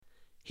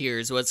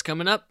Here's what's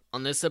coming up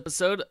on this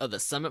episode of the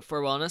Summit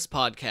for Wellness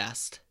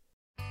podcast.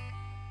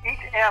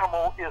 Each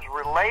animal is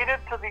related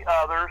to the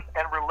others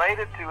and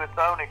related to its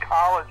own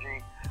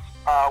ecology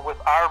with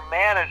our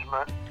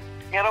management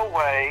in a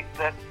way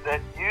that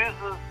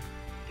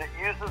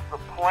uses the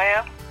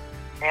plant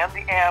and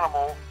the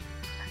animals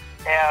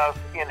as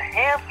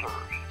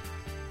enhancers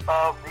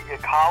of the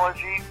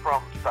ecology,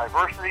 from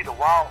diversity to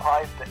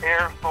wildlife to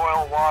air,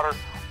 soil, water.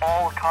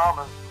 All the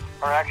commons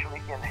are actually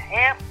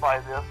enhanced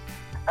by this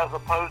as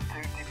opposed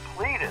to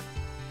depleted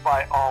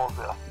by all of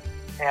this.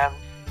 And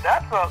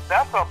that's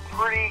a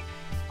pretty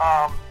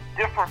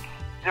different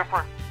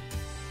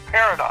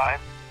paradigm,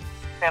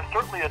 and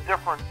certainly a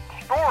different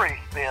story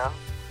spin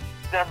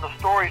than the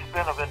story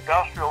spin of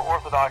industrial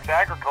orthodox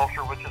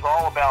agriculture, which is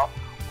all about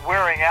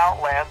wearing out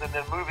land and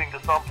then moving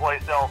to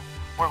someplace else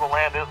where the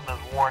land isn't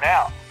as worn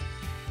out.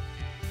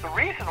 The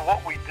reason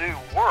what we do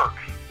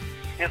works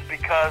is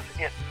because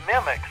it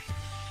mimics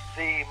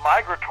the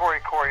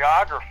migratory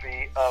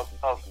choreography of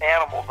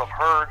animals, of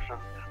herds and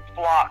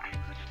flocks,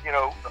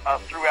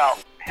 throughout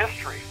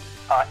history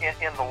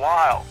in the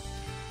wild.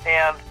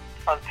 And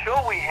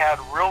until we had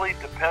really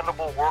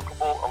dependable,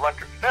 workable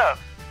electric fence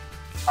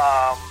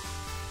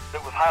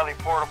that was highly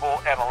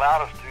portable and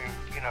allowed us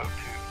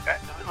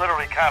to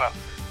literally kind of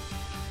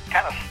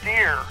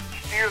steer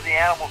the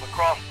animals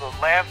across the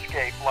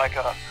landscape like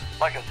a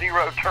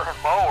zero-turn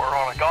mower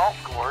on a golf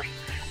course,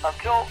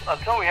 until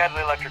we had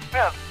the electric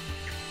fence,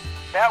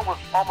 that was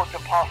almost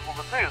impossible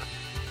to do.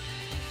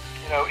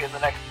 In the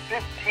next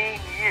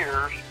 15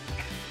 years,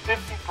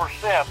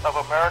 50% of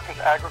America's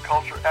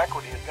agriculture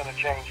equity is going to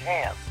change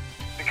hands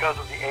because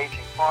of the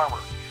aging farmer.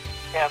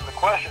 And the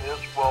question is,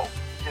 well,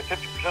 if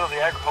 50% of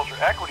the agriculture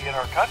equity in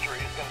our country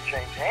is going to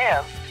change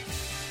hands,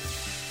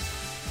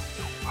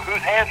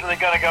 whose hands are they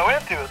going to go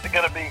into? Is it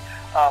going to be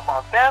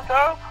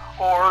Monsanto,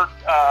 or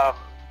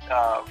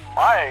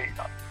my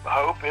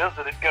hope is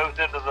that it goes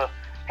into the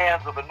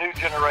hands of a new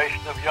generation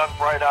of young,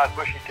 bright-eyed,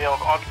 bushy-tailed,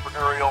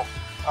 entrepreneurial,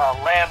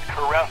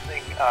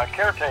 land-caressing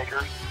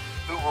caretakers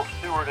who will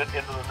steward it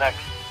into the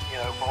next,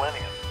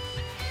 millennium.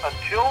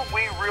 Until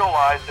we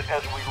realize that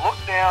as we look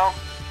down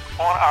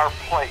on our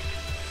plate,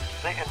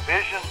 they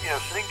envision,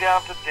 sitting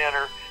down to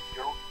dinner,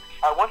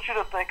 I want you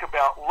to think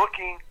about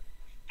looking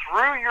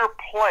through your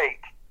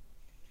plate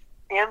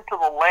into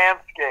the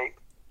landscape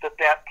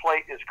that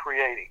plate is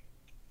creating.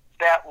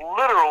 That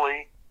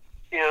literally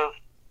is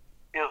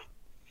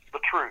the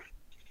truth.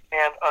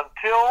 And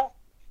until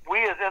we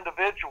as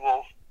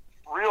individuals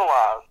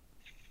realize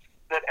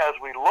that as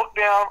we look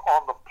down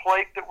on the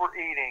plate that we're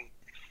eating,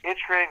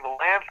 it's creating the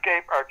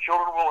landscape our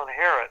children will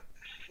inherit,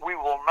 we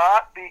will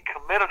not be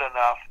committed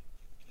enough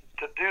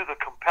to do the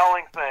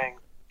compelling things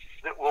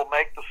that will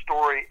make the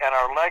story and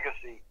our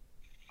legacy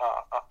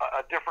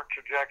a different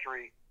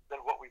trajectory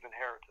than what we've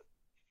inherited.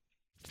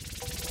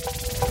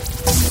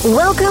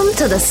 Welcome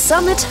to the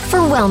Summit for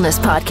Wellness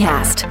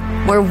podcast,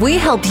 where we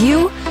help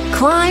you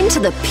climb to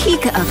the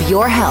peak of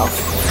your health.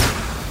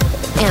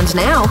 And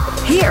now,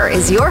 here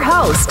is your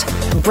host,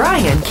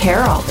 Brian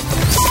Carroll.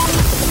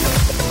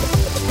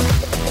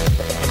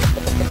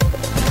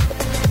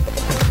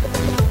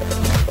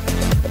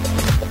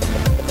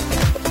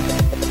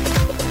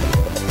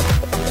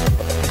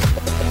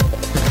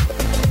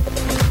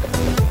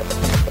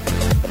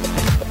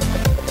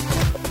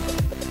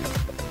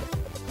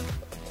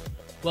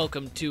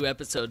 Welcome to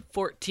episode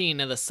 14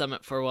 of the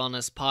Summit for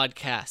Wellness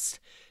podcast.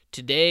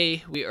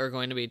 Today, we are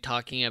going to be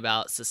talking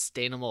about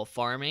sustainable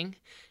farming,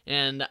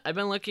 and I've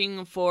been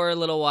looking for a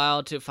little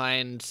while to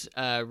find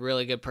a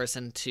really good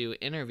person to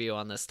interview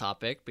on this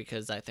topic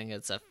because I think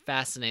it's a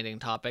fascinating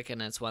topic,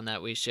 and it's one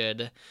that we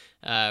should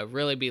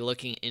really be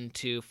looking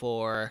into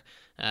for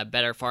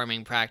better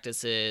farming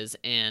practices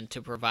and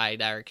to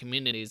provide our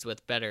communities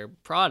with better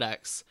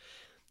products.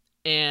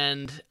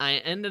 And I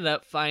ended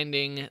up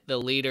finding the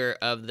leader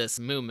of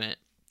this movement.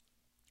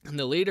 And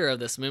the leader of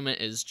this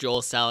movement is Joel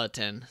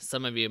Salatin.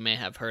 Some of you may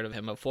have heard of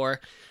him before,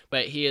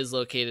 but he is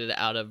located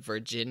out of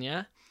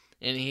Virginia,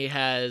 and he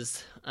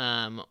has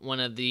one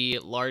of the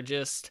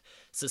largest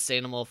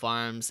sustainable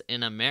farms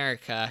in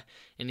America,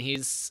 and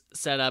he's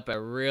set up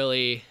a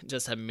really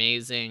just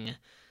amazing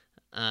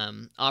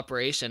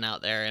operation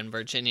out there in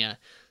Virginia.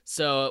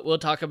 So we'll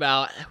talk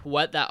about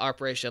what that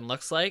operation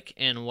looks like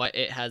and what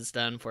it has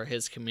done for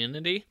his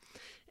community,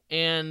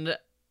 and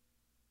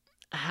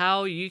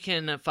how you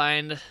can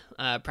find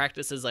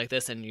practices like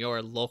this in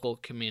your local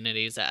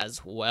communities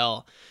as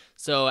well.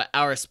 So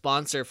our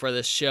sponsor for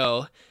this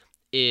show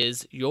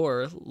is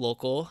your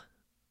local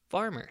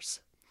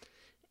farmers.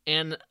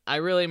 And I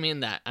really mean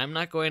that. I'm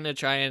not going to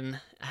try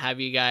and have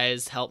you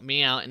guys help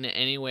me out in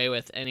any way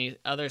with any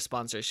other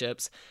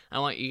sponsorships. I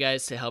want you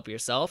guys to help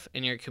yourself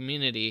and your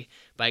community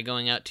by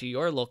going out to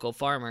your local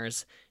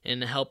farmers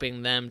and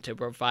helping them to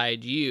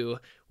provide you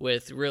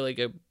with really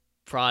good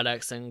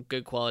products and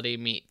good quality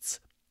meats.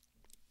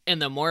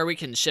 And the more we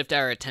can shift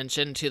our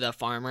attention to the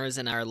farmers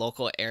in our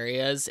local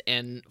areas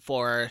and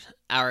for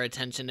our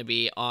attention to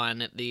be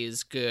on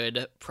these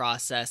good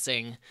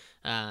processing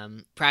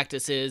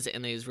practices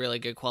and these really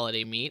good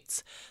quality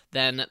meats,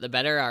 then the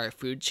better our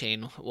food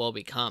chain will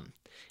become.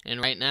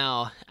 And right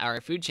now,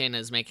 our food chain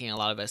is making a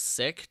lot of us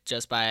sick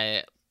just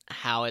by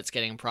how it's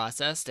getting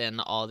processed and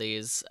all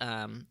these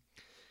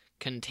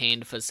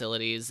contained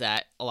facilities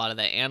that a lot of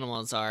the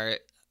animals are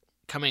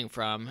coming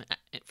from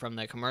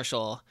the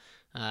commercial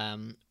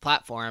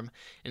platform.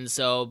 And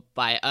so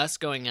by us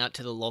going out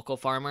to the local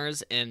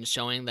farmers and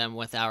showing them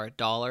with our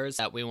dollars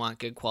that we want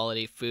good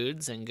quality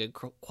foods and good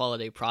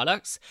quality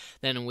products,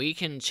 then we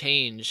can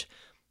change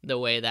the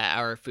way that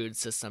our food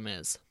system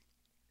is.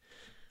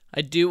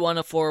 I do want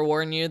to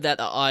forewarn you that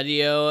the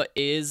audio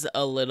is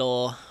a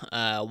little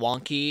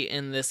wonky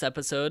in this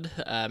episode,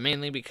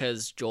 mainly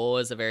because Joel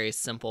is a very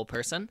simple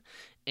person.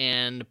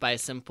 And by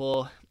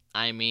simple,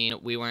 I mean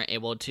we weren't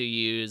able to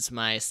use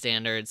my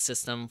standard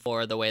system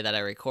for the way that I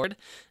record.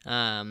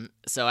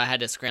 So I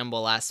had to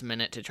scramble last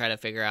minute to try to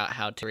figure out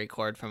how to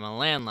record from a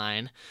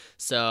landline.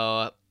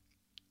 So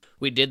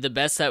we did the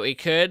best that we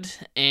could,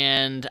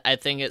 and I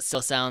think it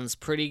still sounds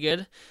pretty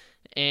good.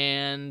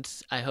 And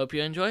I hope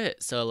you enjoy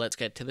it. So let's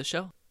get to the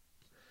show.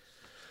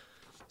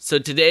 So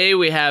today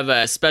we have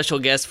a special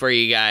guest for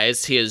you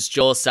guys. He is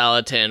Joel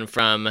Salatin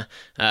from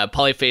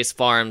Polyface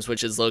Farms,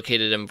 which is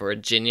located in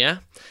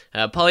Virginia.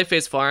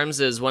 Polyface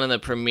Farms is one of the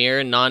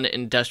premier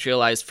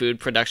non-industrialized food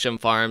production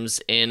farms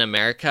in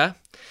America.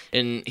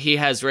 And he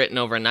has written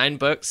over 9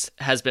 books,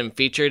 has been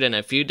featured in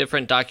a few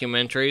different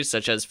documentaries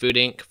such as Food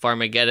Inc.,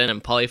 Farmageddon,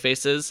 and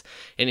Polyfaces,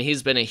 and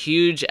he's been a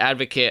huge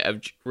advocate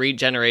of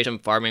regeneration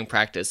farming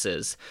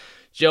practices.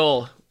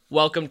 Joel,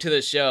 welcome to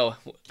the show.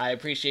 I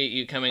appreciate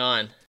you coming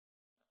on.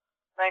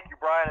 Thank you,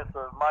 Brian. It's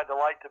my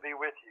delight to be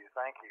with you.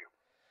 Thank you.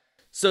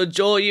 So,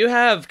 Joel, you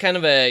have kind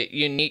of a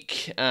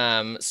unique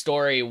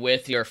story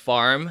with your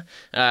farm.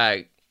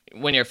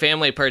 When your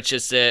family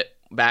purchased it,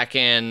 back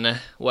in, the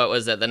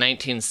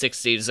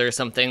 1960s or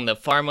something, the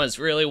farm was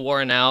really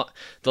worn out,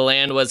 the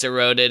land was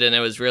eroded, and it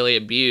was really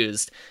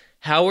abused.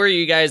 How were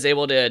you guys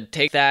able to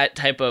take that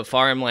type of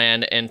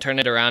farmland and turn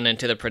it around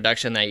into the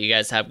production that you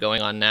guys have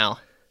going on now?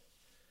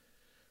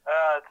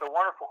 It's a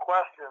wonderful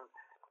question,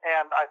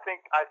 and I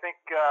think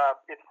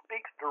it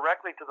speaks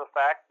directly to the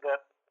fact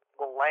that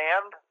the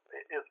land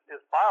is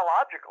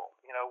biological.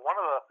 You know, one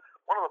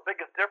of the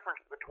biggest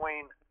difference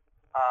between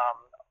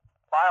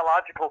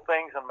biological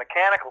things and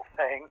mechanical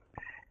things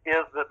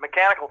is that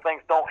mechanical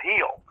things don't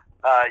heal.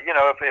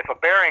 If a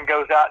bearing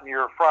goes out in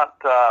your front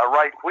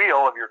right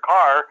wheel of your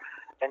car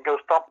and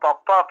goes thump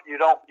thump thump, you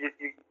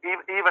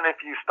even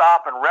if you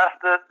stop and rest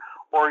it,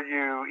 or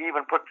you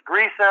even put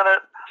grease in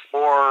it,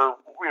 or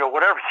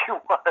whatever you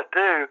want to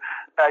do,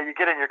 you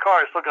get in your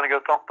car, it's still going to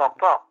go thump thump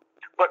thump.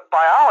 But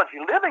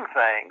biology, living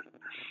things,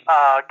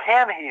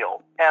 can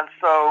heal, and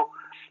so.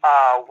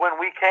 When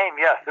we came,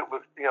 yes, it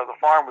was, the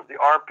farm was the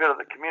armpit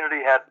of the community,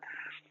 had,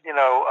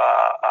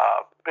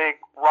 big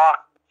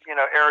rock,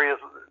 areas,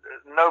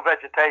 no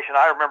vegetation.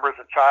 I remember as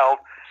a child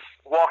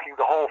walking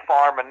the whole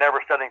farm and never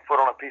setting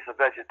foot on a piece of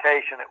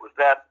vegetation. It was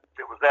that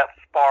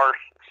sparse.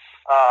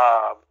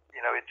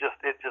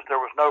 There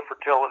was no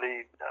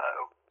fertility,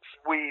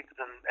 weeds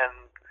and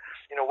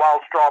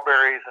wild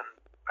strawberries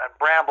and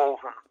brambles.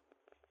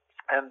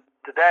 And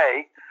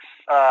today,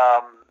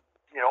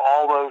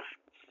 all those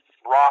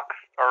rocks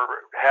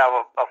have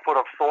a foot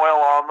of soil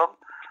on them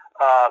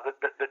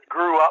that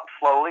grew up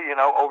slowly.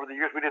 Over the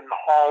years, we didn't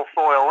haul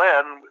soil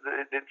in.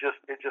 It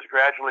just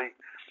gradually,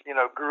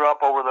 grew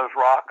up over those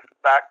rocks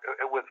back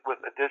with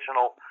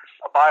additional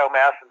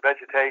biomass and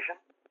vegetation.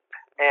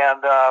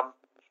 And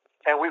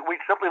we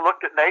simply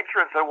looked at nature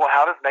and said, well,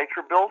 how does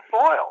nature build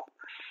soil?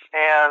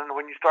 And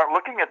when you start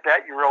looking at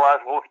that, you realize,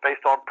 well, it's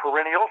based on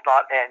perennials,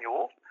 not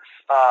annuals.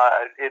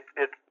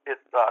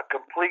 It's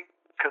complete,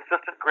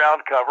 consistent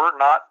ground cover,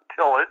 not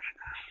tillage.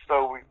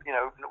 So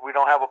we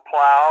don't have a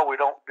plow. We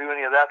don't do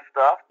any of that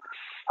stuff.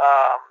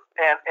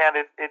 And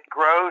it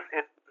grows.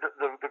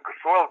 The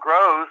soil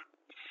grows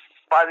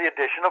by the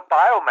addition of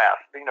biomass.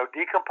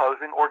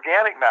 Decomposing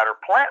organic matter,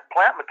 plant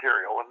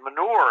material, and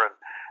manure,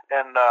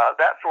 and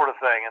that sort of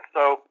thing. And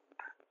so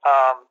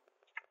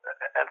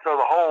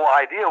the whole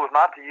idea was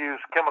not to use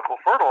chemical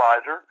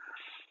fertilizer,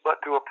 but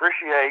to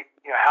appreciate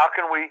how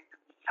can we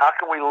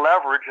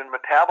leverage and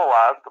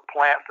metabolize the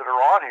plants that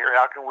are on here?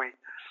 How can we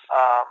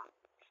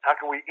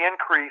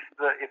increase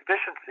the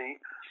efficiency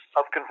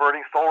of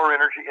converting solar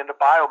energy into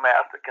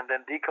biomass that can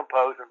then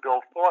decompose and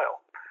build soil?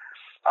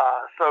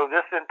 So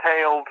this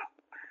entailed,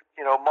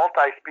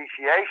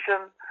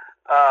 multi-speciation,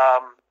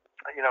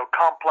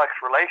 complex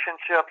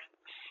relationships,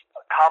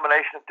 a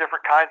combination of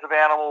different kinds of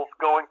animals,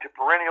 going to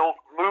perennials,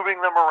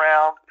 moving them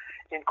around,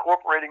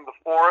 incorporating the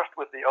forest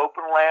with the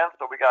open land.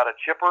 So we got a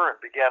chipper and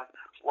began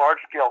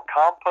large-scale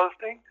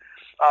composting,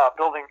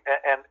 building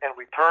and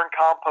return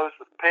compost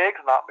with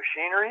pigs, not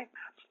machinery.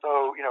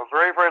 So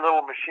very, very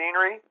little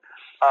machinery,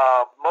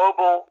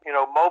 mobile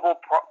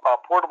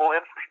portable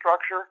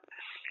infrastructure,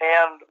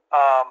 and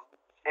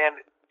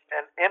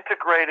an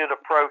integrated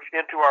approach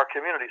into our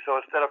community. So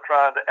instead of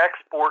trying to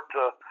export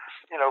to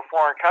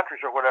foreign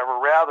countries or whatever,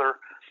 rather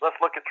let's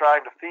look at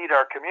trying to feed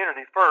our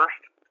community first,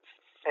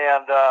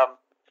 and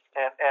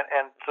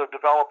so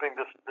developing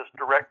this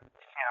direct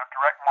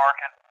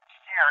market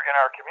here in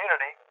our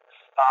community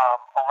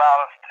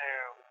allowed us to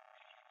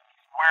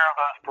wear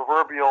those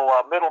proverbial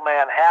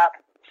middleman hat,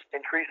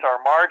 increase our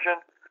margin,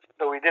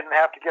 so we didn't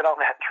have to get on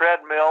that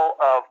treadmill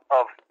of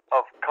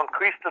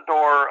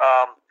conquistador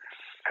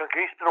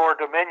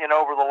dominion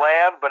over the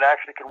land, but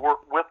actually could work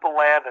with the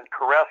land and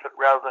caress it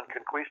rather than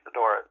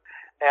conquistador it,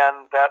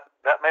 and that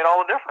made all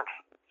the difference.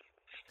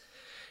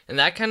 And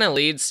that kind of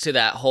leads to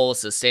that whole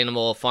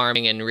sustainable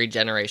farming and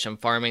regeneration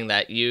farming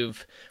that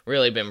you've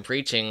really been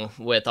preaching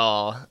with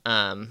all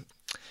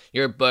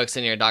your books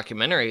and your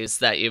documentaries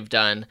that you've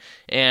done.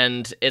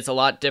 And it's a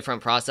lot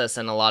different process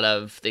than a lot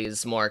of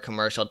these more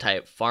commercial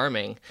type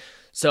farming.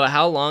 So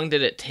how long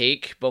did it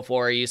take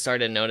before you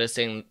started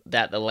noticing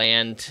that the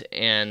land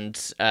and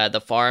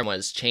the farm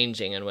was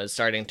changing and was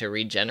starting to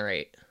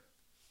regenerate?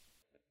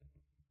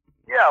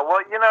 Yeah, well,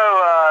 it's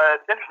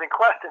an interesting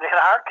question.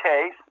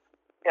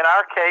 In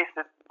our case,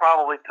 it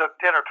probably took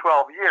 10 or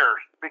 12 years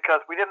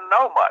because we didn't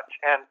know much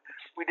and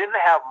we didn't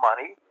have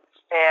money,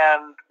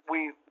 and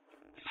we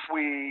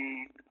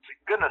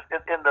goodness,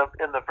 in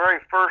the very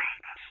first,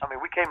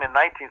 we came in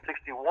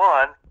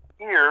 1961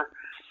 here.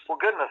 Well,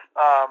 goodness,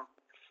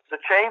 the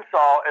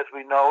chainsaw as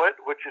we know it,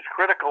 which is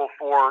critical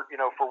for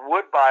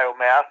wood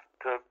biomass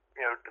to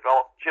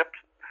develop chips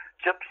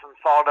and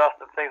sawdust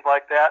and things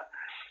like that,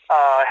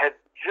 had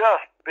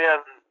just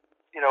been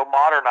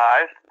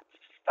modernized.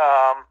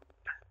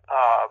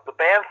 The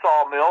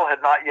bandsaw mill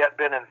had not yet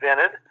been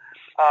invented.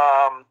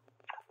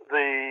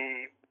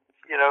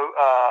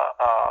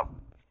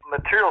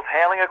 Materials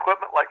handling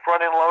equipment like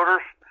front end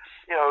loaders,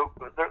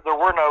 there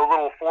were no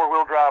little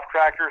 4-wheel drive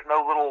tractors,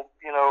 no little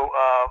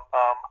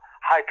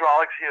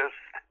hydraulics.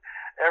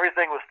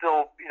 Everything was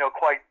still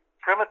quite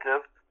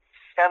primitive,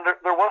 and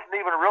there wasn't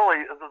even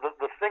really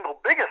the single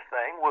biggest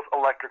thing was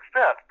electric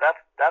fence. That's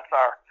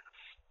our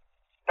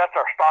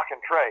stock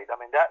in trade.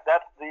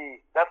 That's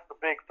the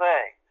big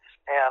thing.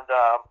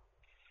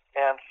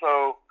 And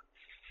so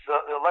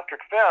the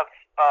electric fence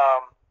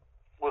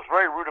was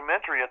very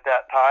rudimentary at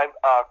that time.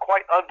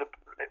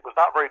 It was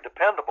not very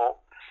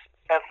dependable,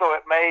 and so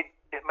it made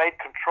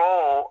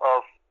control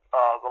of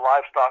the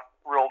livestock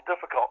real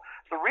difficult.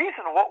 The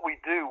reason what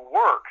we do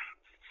works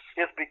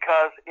is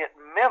because it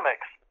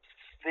mimics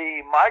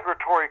the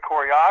migratory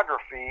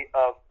choreography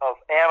of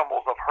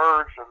animals, of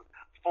herds and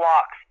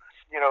flocks,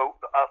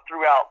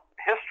 throughout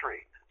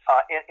history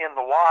in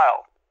the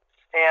wild.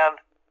 And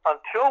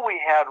until we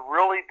had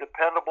really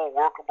dependable,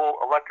 workable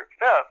electric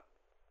fence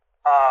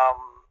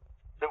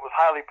that was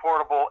highly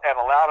portable and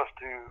allowed us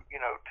to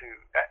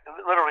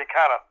literally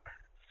kind of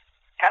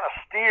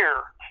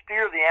steer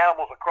the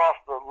animals across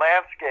the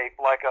landscape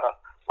like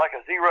a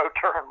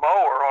zero-turn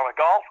mower on a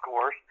golf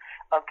course,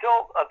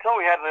 until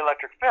we had an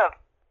electric fence,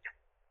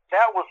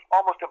 that was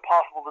almost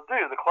impossible to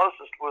do. The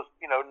closest was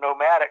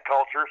nomadic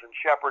cultures and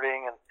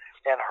shepherding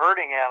and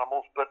herding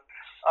animals, but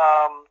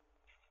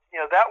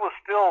that was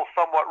still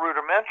somewhat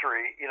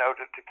rudimentary,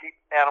 to keep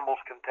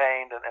animals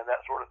contained and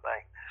that sort of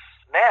thing.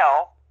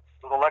 Now,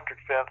 with electric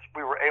fence,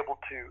 we were able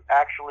to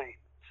actually,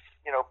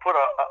 put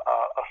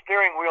a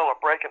steering wheel, a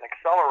brake, and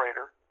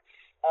accelerator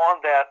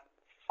on that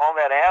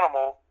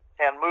animal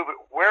and move it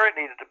where it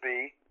needed to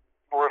be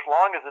for as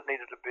long as it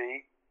needed to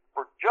be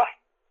for just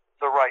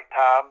the right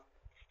time,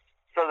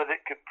 so that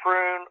it could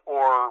prune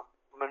or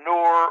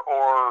manure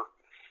or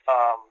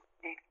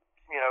eat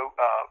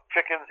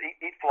chickens,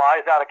 eat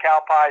flies out of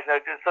cow pies, so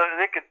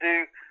that it could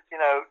do,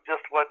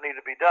 just what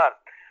needed to be done.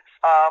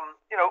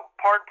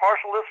 Part and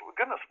parcel of this,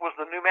 goodness, was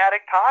the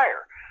pneumatic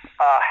tire.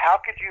 How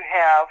could you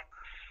have,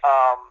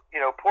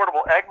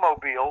 portable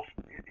eggmobiles,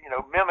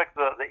 mimic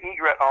the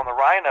egret on the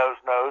rhino's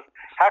nose?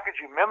 How could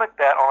you mimic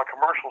that on a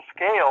commercial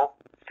scale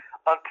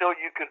until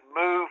you could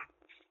move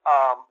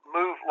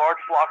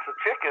large flocks of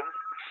chickens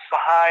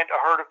behind a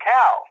herd of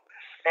cows?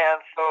 And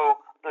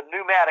so the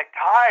pneumatic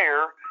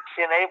tire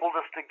enabled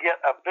us to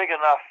get a big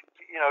enough,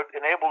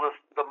 enabled us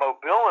the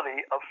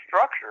mobility of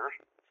structures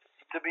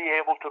to be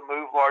able to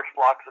move large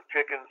flocks of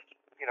chickens,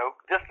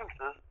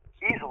 distances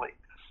easily.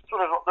 So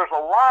there's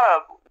a lot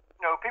of,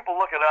 people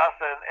look at us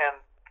and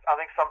I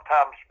think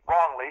sometimes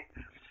wrongly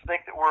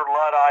think that we're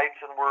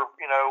Luddites and we're,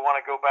 want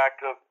to go back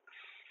to,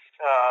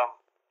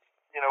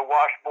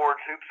 washboards,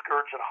 hoop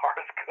skirts, and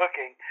hardest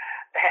cooking,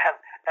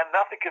 and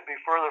nothing could be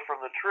further from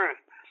the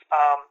truth.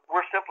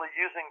 We're simply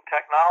using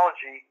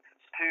technology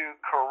to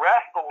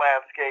caress the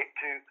landscape,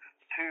 to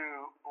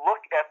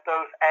look at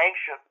those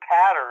ancient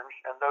patterns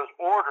and that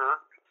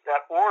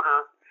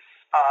order,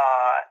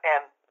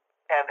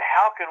 and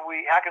how can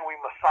we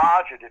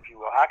massage it, if you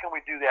will? How can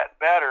we do that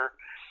better,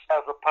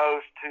 as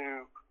opposed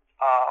to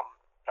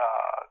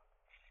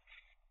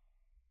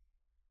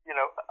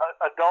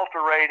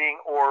adulterating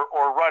or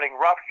running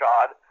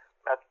roughshod?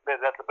 That's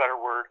a better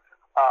word.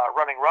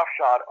 Running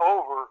roughshod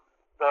over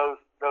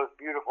those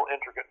beautiful,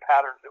 intricate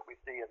patterns that we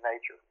see in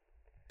nature.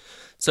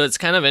 So it's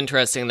kind of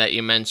interesting that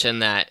you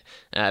mentioned that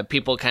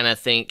people kind of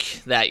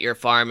think that your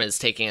farm is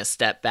taking a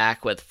step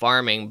back with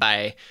farming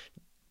by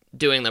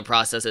doing the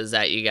processes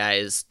that you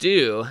guys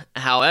do.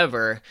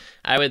 However,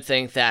 I would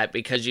think that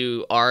because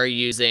you are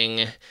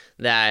using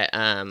that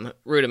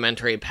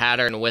rudimentary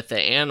pattern with the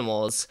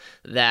animals,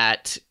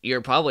 that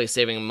you're probably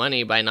saving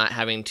money by not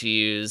having to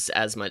use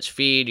as much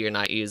feed. You're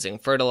not using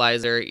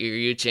fertilizer.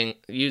 You're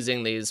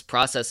using these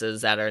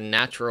processes that are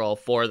natural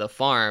for the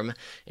farm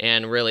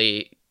and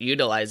really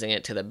utilizing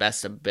it to the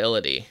best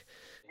ability.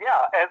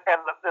 Yeah,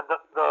 and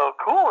the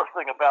coolest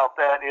thing about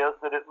that is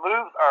that it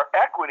moves our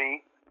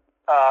equity.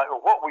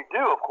 What we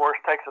do, of course,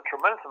 takes a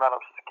tremendous amount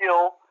of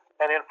skill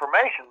and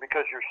information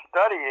because you're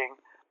studying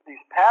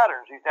these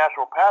patterns, these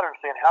natural patterns,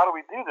 saying, how do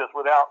we do this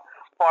without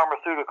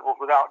pharmaceuticals,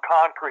 without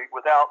concrete,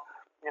 without,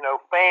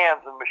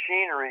 fans and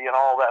machinery and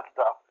all that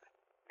stuff.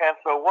 And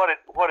so what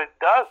it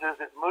does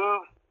is it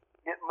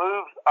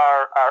moves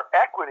our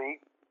equity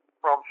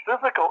from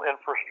physical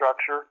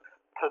infrastructure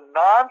to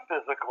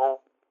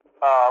non-physical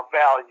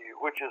value,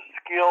 which is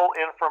skill,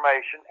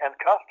 information, and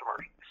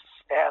customers.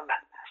 And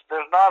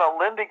there's not a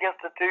lending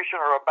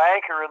institution or a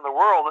banker in the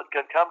world that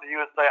can come to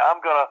you and say, I'm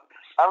gonna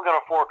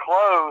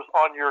foreclose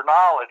on your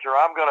knowledge, or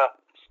I'm gonna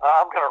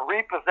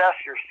repossess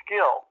your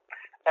skill.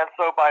 And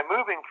so by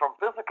moving from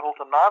physical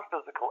to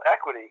non-physical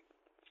equity,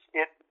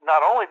 it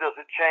not only does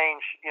it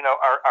change,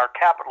 our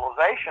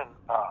capitalization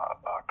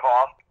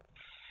cost,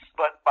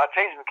 but by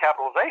changing the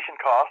capitalization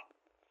cost,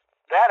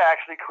 that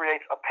actually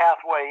creates a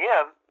pathway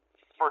in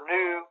for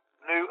new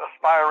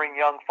aspiring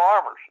young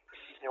farmers.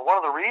 One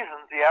of the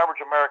reasons the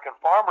average American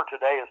farmer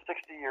today is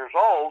 60 years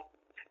old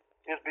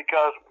is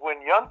because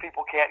when young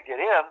people can't get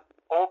in,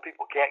 old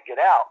people can't get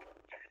out.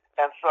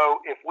 And so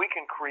if we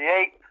can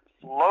create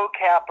low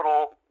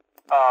capital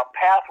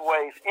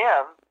pathways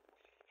in,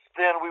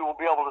 then we will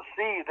be able to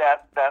see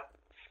that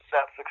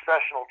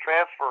successional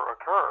transfer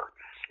occur.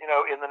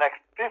 In the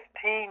next 15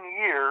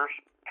 years,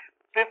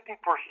 50%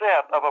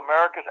 of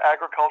America's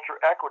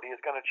agriculture equity is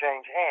going to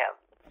change hands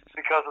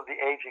because of the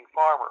aging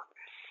farmer.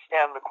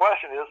 And the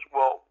question is,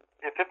 well,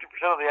 if 50%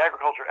 of the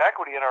agriculture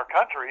equity in our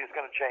country is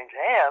going to change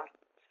hands,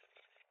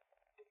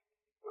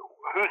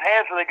 whose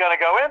hands are they going to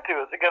go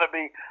into? Is it going to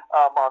be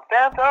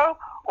Monsanto,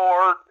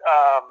 or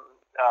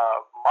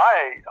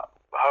my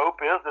hope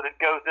is that it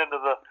goes into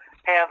the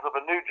hands of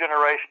a new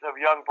generation of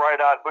young,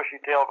 bright-eyed,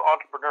 bushy-tailed,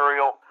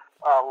 entrepreneurial,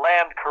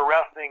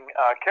 land-caressing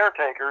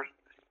caretakers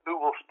who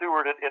will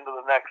steward it into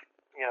the next,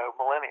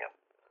 millennium.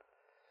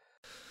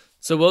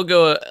 So we'll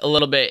go a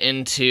little bit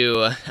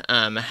into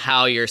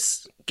how you're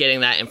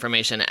getting that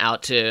information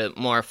out to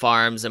more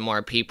farms and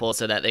more people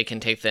so that they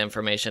can take the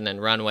information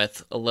and run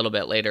with a little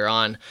bit later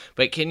on.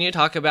 But can you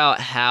talk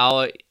about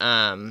how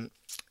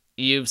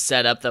you've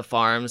set up the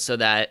farm so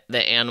that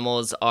the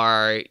animals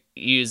are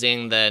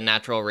using the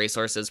natural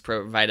resources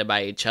provided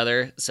by each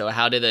other? So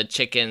how do the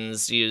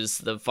chickens use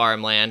the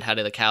farmland? How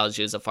do the cows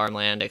use the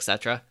farmland,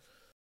 etc.?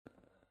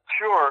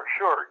 Sure.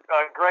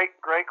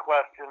 Great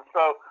question.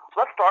 So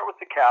let's start with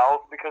the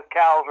cows, because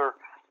cows are,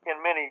 in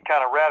many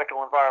kind of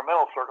radical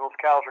environmental circles,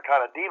 cows are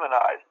kind of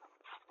demonized.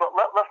 But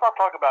let's not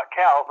talk about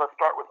cows. Let's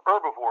start with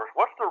herbivores.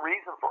 What's the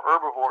reason for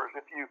herbivores?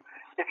 If you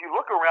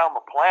look around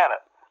the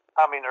planet,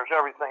 I mean, there's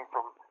everything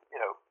from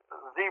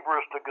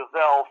zebras to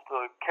gazelles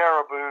to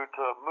caribou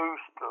to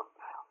moose to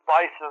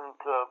bison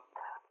to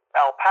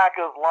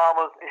alpacas,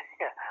 llamas.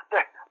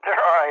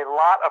 There are a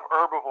lot of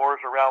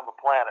herbivores around the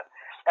planet,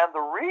 and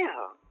the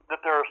reason that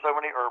there are so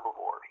many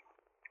herbivores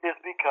is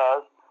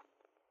because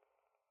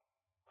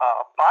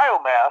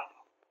biomass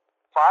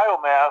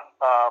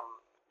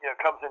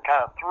comes in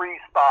kind of three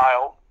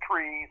styles: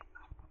 trees,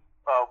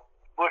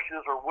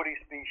 bushes or woody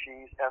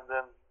species, and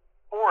then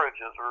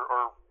forages,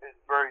 or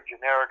very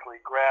generically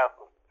grass.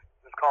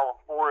 Just call them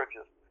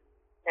forages.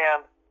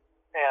 And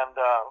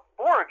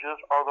forages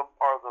are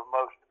the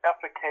most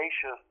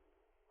efficacious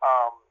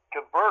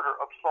converter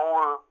of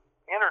solar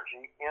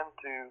energy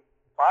into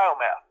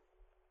biomass.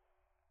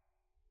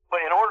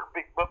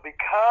 But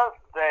because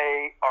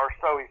they are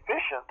so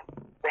efficient,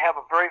 they have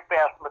a very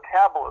fast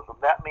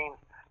metabolism. That means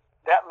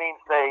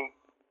they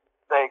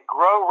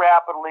grow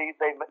rapidly,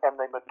 and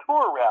they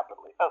mature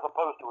rapidly, as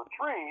opposed to a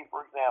tree,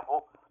 for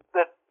example,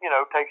 that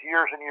takes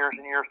years and years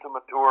and years to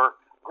mature,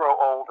 grow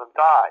old, and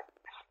die.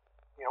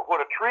 What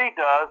a tree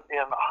does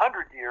in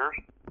 100 years,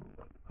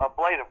 a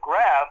blade of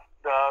grass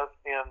does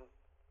in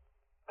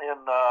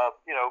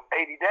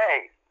 80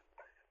 days.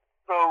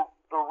 So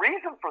the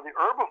reason for the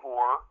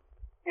herbivore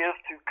is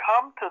to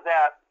come to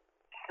that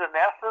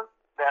senescent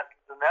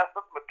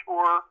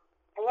mature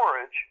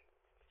forage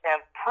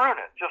and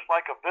prune it, just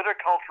like a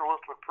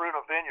viticulturalist would prune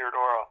a vineyard,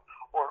 or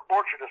an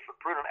orchardist would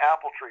prune an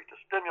apple tree to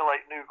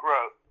stimulate new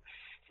growth.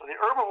 So the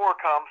herbivore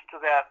comes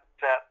to that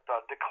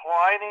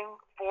declining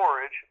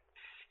forage,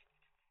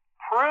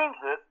 prunes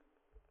it,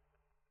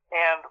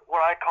 and what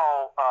I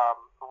call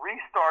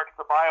restarts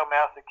the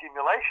biomass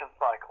accumulation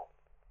cycle.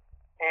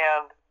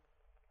 And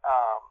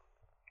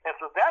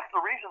so that's the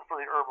reason for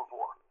the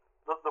herbivore.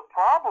 The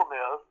problem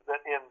is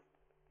that in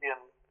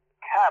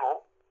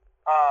cattle,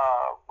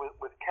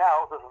 with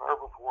cows as an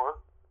herbivore,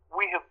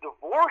 we have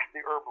divorced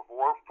the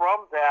herbivore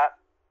from that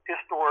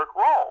historic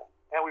role.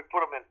 and we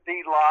put them in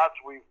feedlots.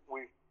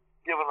 We've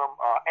given them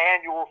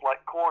annuals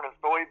like corn and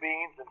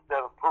soybeans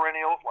instead of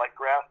perennials like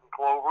grass and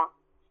clover.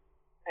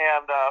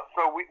 And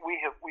so we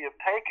have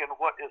taken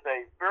what is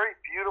a very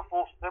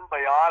beautiful,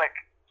 symbiotic,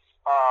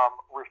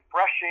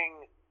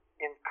 refreshing,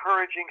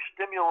 encouraging,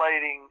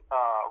 stimulating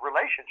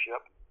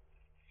relationship,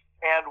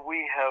 and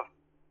we have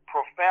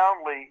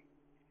profoundly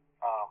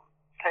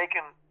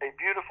taken a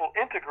beautiful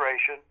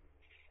integration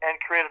and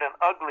created an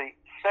ugly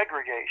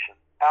segregation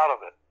out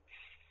of it.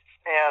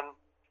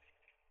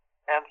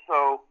 And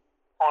so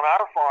on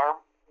our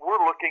farm, we're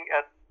looking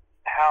at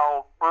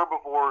how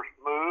herbivores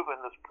move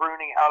and this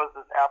pruning. How does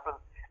this happen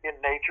in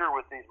nature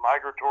with these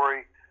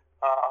migratory,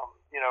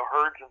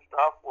 herds and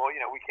stuff? Well,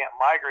 we can't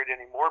migrate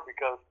anymore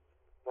because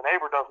the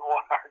neighbor doesn't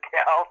want our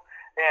cows,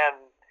 and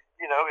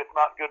it's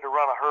not good to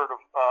run a herd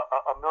of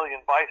a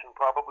million bison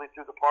probably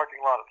through the parking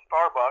lot at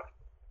Starbucks.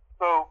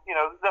 So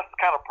that's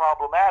kind of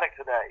problematic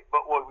today.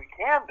 But what we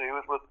can do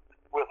is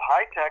with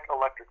high-tech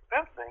electric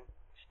fencing,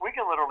 we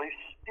can literally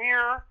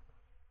steer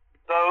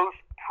those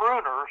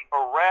pruners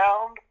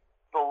around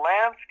the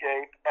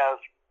landscape as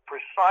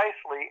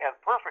precisely and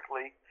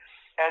perfectly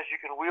as you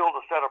can wield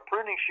a set of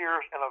pruning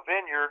shears in a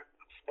vineyard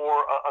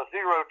or a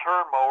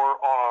zero-turn mower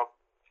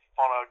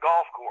on a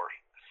golf course.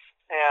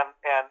 And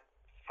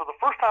for the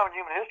first time in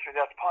human history,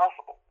 that's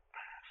possible.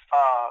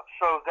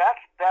 So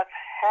that's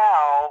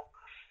how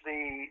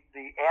the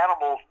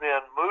animals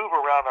then move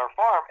around our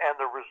farm, and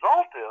the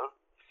result is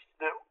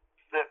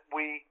that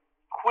we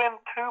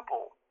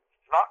quintuple,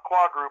 not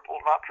quadruple,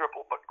 not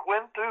triple, but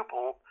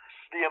quintuple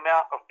the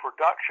amount of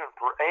production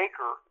per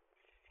acre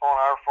on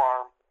our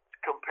farm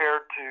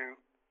compared to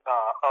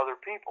other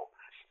people.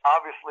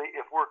 Obviously,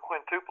 if we're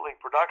quintupling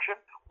production,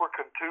 we're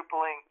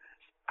quintupling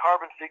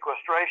carbon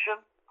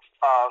sequestration,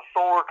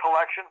 solar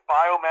collection,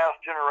 biomass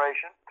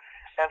generation.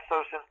 And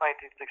so since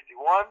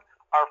 1961,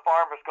 our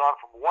farm has gone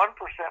from 1%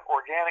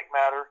 organic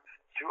matter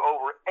to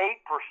over 8%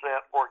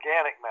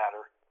 organic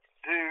matter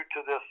due to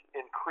this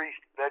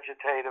increased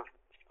vegetative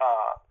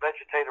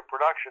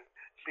production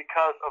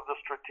because of the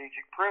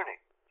strategic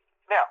pruning.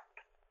 Now,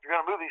 if you're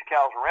going to move these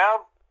cows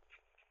around,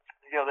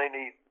 they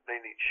need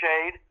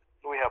shade.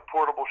 So we have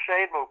portable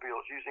shade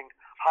mobiles using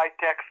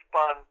high-tech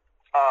spun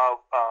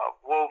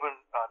woven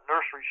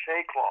nursery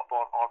shade cloth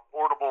on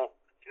portable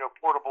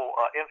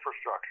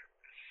infrastructure.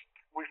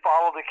 We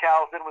follow the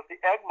cows in with the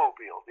egg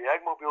mobiles. The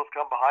egg mobiles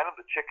come behind them.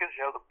 The chickens,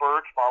 the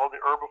birds follow the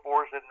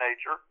herbivores in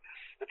nature.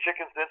 The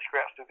chickens then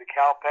scratch through the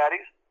cow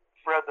patties,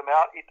 spread them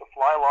out, eat the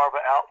fly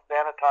larvae out,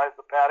 sanitize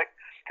the paddock,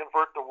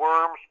 convert the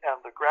worms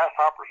and the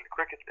grasshoppers and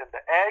crickets into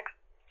eggs,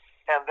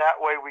 and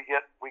that way we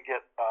get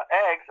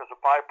eggs as a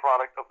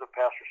byproduct of the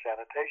pasture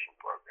sanitation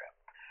program.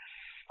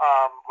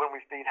 When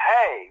we feed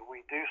hay,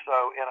 we do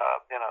so in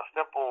a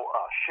simple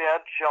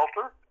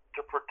shelter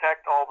to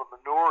protect all the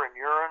manure and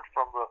urine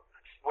from the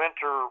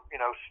winter,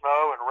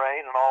 snow and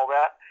rain and all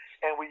that.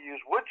 And we use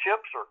wood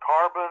chips or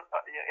carbon,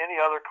 any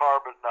other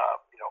carbon,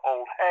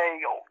 old hay,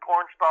 old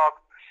corn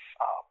stalks,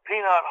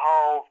 peanut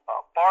hulls,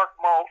 bark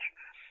mulch,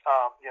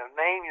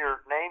 name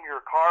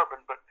your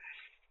carbon. But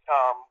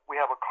we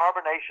have a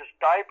carbonaceous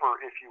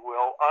diaper, if you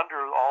will,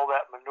 under all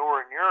that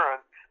manure and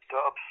urine to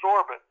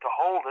absorb it, to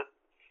hold it.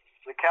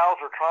 The cows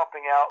are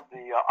tromping out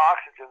the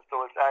oxygen,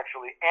 so it's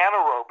actually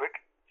anaerobic,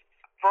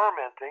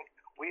 fermenting.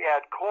 We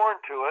add corn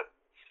to it.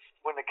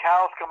 When the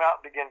cows come out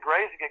and begin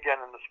grazing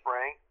again in the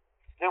spring,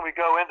 then we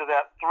go into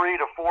that 3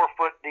 to 4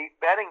 foot deep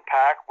bedding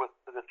pack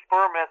that's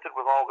fermented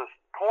with all this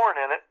corn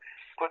in it,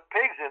 put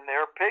pigs in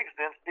there. Pigs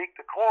then seek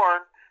the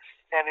corn,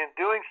 and in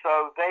doing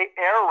so, they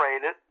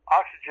aerate it,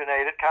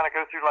 oxygenate it, kind of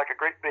go through like a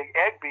great big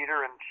egg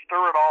beater and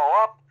stir it all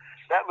up.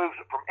 That moves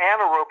it from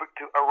anaerobic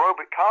to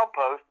aerobic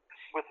compost,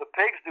 with the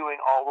pigs doing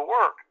all the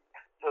work.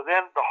 So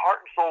then the heart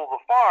and soul of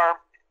the farm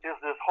is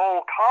this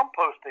whole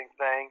composting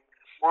thing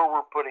where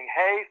we're putting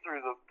hay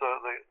through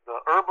the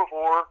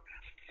herbivore.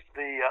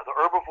 The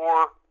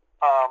herbivore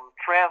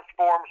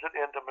transforms it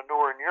into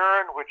manure and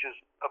urine, which is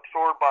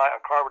absorbed by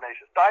a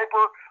carbonaceous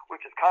diaper,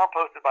 which is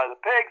composted by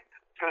the pigs,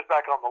 goes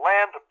back on the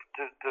land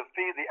to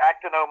feed the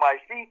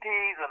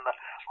actinomycetes and the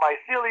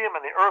mycelium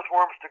and the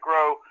earthworms to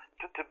grow,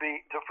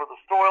 for the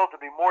soil to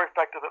be more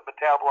effective at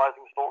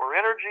metabolizing solar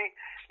energy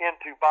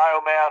into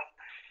biomass,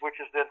 which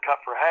is then cut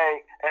for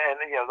hay,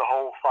 and the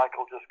whole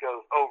cycle just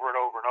goes over and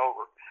over and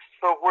over.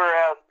 So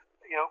whereas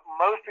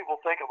most people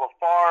think of a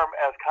farm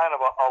as kind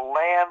of a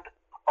land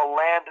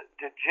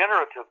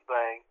degenerative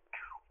thing,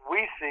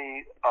 we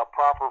see a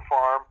proper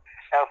farm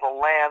as a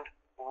land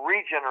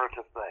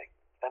regenerative thing.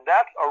 And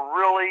that's a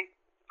really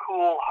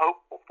cool,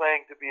 hopeful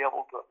thing to be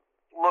able to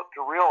look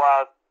to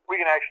realize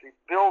we can actually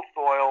build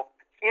soil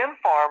in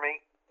farming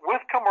with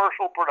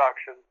commercial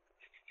production,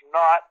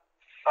 not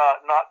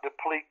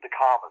deplete the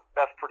commons.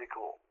 That's pretty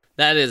cool.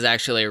 That is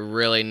actually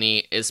really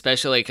neat,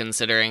 especially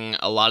considering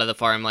a lot of the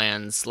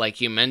farmlands, like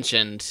you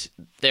mentioned,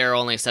 they're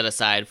only set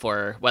aside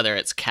for whether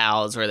it's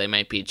cows or they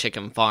might be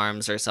chicken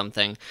farms or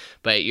something,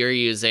 but you're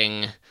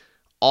using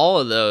all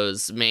of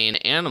those main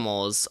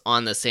animals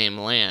on the same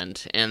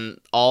land, and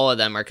all of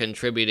them are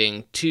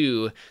contributing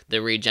to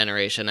the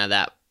regeneration of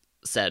that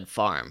said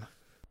farm.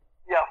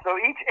 Yeah, so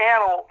each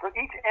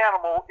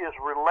animal is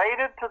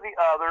related to the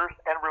others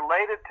and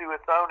related to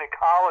its own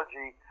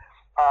ecology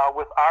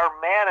with our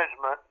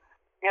management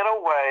in a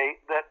way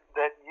that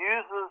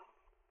uses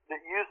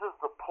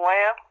the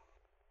plants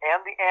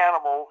and the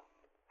animals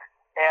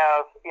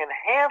as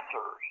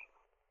enhancers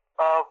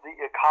of the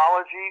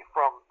ecology,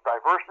 from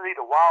diversity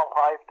to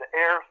wildlife to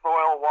air,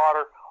 soil,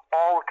 water.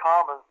 All the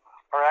commons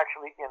are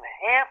actually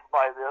enhanced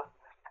by this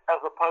as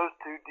opposed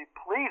to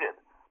depleted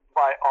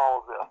by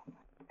all of this.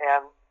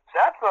 And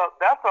that's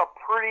a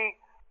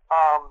pretty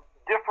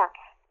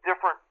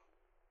different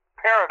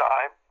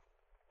paradigm,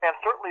 and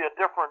certainly a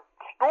different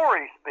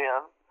story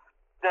spin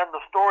than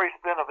the story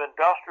spin of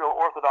industrial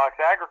orthodox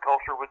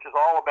agriculture, which is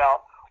all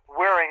about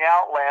wearing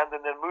out land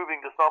and then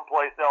moving to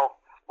someplace else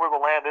where the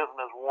land isn't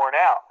as worn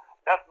out.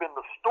 That's been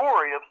the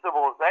story of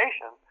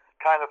civilization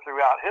kind of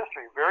throughout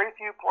history. Very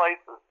few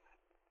places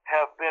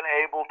have been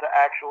able to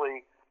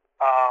actually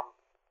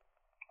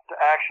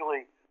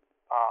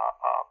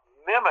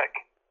mimic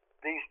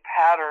these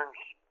patterns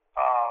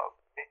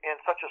in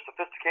such a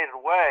sophisticated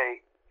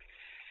way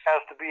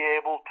as to be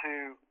able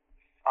to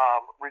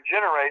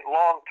regenerate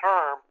long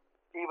term,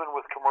 even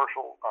with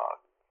commercial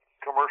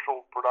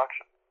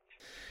production.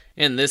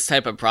 And this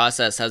type of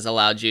process has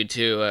allowed you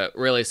to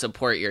really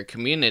support your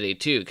community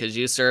too, because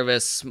you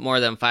service more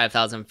than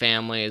 5,000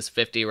 families,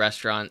 50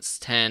 restaurants,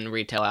 10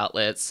 retail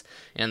outlets,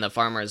 and the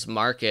farmers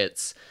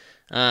markets.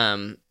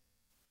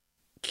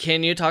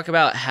 Can you talk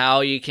about how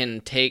you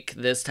can take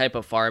this type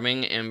of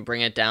farming and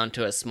bring it down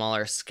to a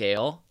smaller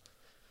scale?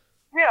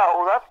 Yeah,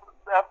 well,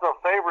 that's a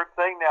favorite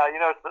thing now. You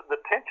know, the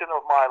tension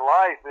of my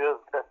life is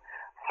that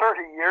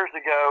 30 years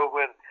ago,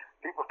 when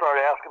people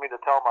started asking me to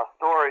tell my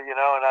story, you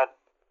know, and I'd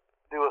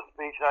do a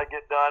speech and I'd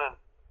get done,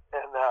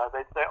 and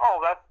they'd say, "Oh,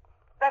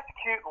 that's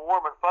cute and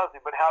warm and fuzzy,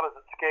 but how does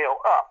it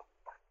scale up?"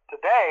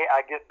 Today,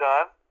 I get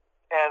done,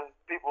 and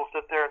people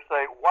sit there and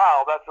say,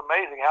 "Wow, that's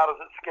amazing. How does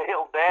it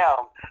scale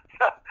down?"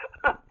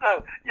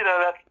 So, you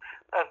know,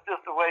 that's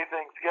just the way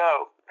things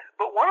go.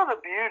 But one of the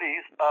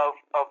beauties of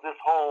this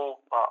whole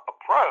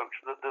approach,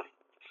 this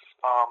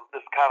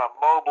kind of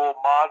mobile,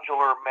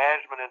 modular,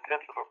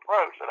 management-intensive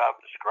approach that I've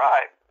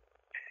described,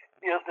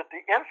 is that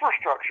the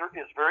infrastructure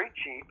is very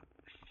cheap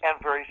and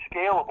very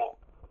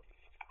scalable.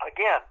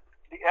 Again,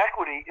 the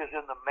equity is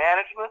in the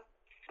management,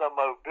 the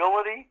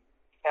mobility,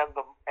 and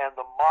the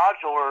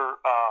modular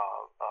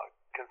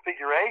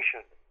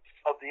configuration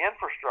of the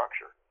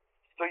infrastructure.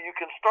 So you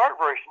can start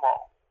very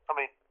small. I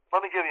mean,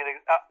 let me give you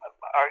an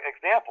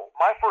example.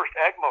 My first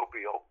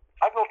Eggmobile,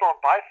 I built on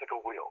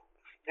bicycle wheels.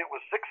 It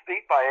was 6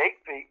 feet by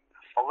 8 feet,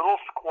 a little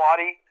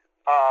squatty,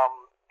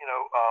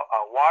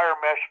 a wire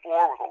mesh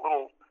floor with a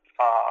little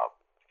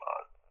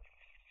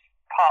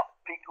top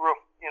peak roof,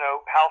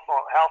 house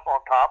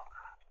on top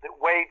that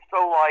weighed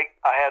so light.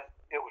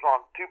 It was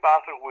on 2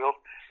 bicycle wheels,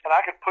 and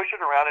I could push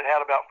it around. It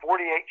had about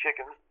 48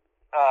 chickens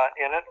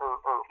in it,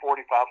 or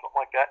 45, something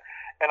like that,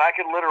 and I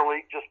could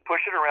literally just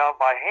push it around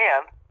by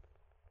hand,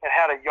 and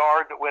had a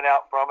yard that went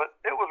out from it.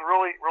 It was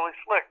really, really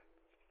slick.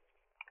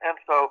 And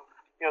so,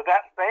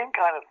 that same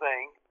kind of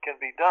thing can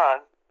be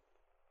done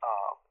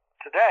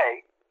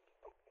today.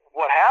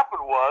 What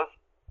happened was,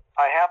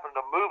 I happened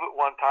to move it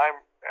one time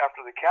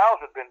after the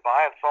cows had been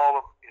by and saw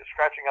them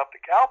scratching up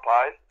the cow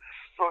pies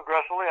so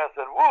aggressively. I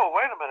said, "Whoa,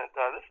 wait a minute,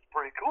 this is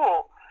pretty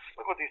cool.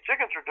 Look what these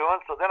chickens are doing."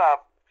 So then I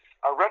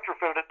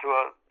retrofitted it to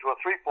a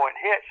 3-point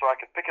hitch so I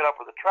could pick it up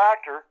with a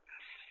tractor,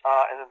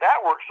 and then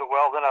that worked so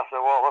well. Then I said,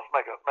 "Well, let's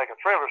make a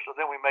trailer." So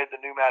then we made the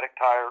pneumatic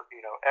tire,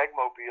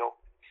 Eggmobile,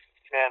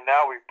 and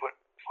now we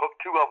hook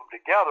 2 of them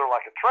together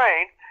like a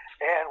train,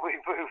 and we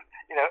move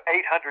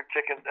 800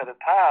 chickens at a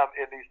time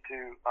in these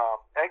 2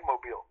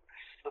 Eggmobiles.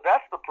 So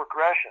that's the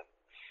progression.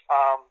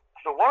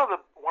 So one of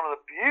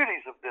the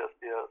beauties of this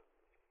is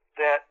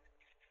that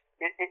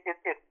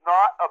it's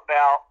not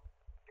about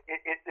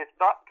it's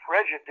not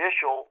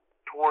prejudicial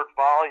toward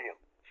volume.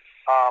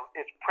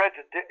 It's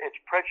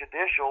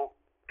prejudicial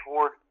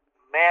toward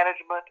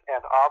management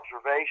and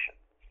observation,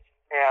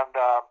 and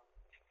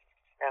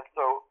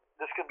so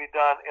this can be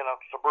done in a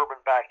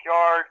suburban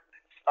backyard.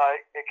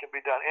 It can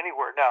be done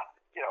anywhere. Now,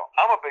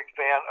 I'm a big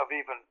fan of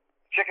even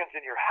chickens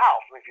in your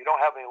house. I mean, if you don't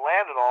have any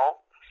land at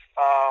all,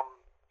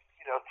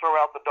 throw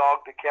out the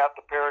dog, the cat,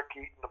 the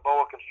parakeet, and the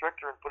boa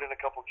constrictor, and put in a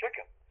couple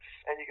chickens,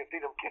 and you can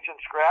feed them kitchen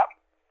scraps.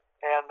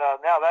 And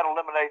now that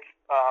eliminates,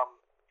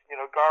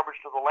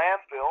 garbage to the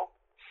landfill,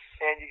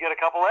 and you get a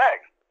couple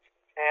eggs.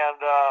 And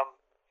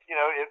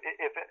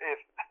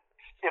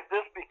if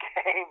this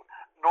became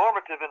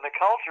normative in the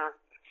culture,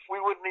 we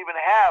wouldn't even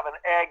have an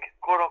egg,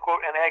 quote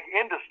unquote, an egg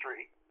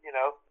industry.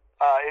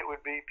 It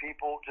would be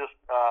people just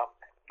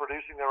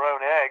producing their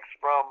own eggs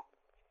from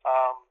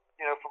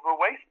the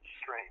waste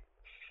stream.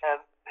 And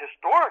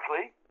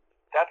historically,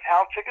 that's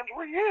how chickens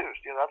were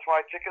used. That's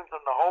why chickens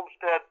in the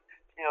homestead,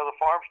 the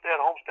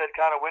farmstead, homestead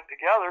kind of went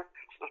together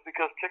was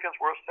because chickens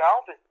were a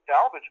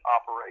salvage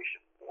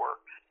operation for,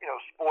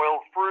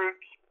 spoiled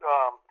fruits,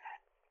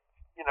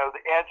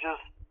 the edges,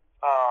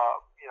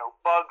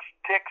 bugs,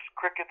 ticks,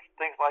 crickets,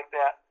 things like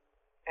that.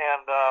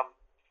 And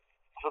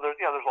so there's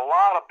a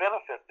lot of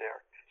benefit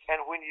there.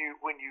 And when you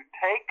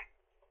take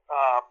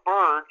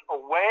birds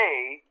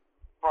away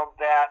from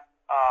that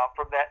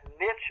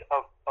niche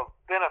of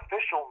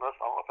beneficialness,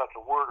 I don't know if that's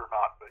a word or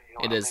not, but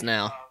it is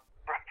now.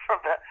 From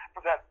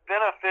that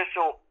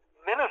beneficial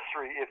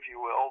ministry, if you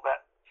will,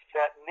 that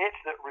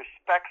niche that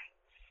respects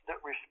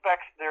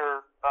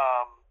their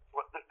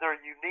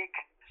unique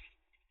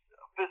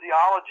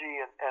physiology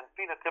and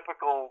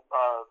phenotypical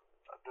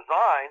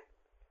design,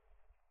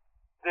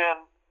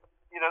 then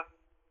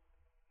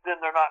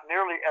they're not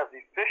nearly as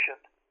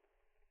efficient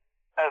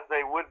as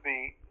they would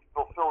be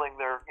fulfilling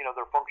their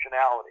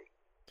functionality.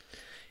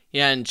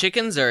 Yeah, and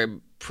chickens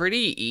are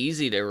pretty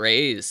easy to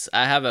raise.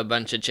 I have a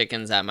bunch of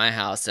chickens at my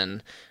house,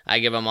 and I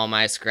give them all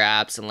my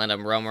scraps and let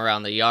them roam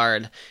around the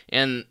yard.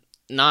 And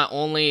not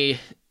only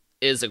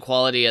is the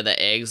quality of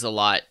the eggs a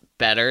lot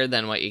better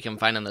than what you can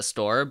find in the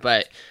store,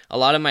 but a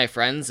lot of my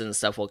friends and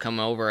stuff will come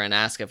over and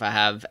ask if I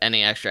have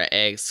any extra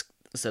eggs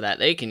so that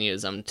they can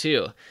use them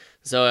too.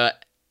 So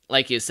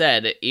like you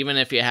said, even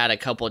if you had a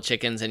couple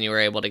chickens and you were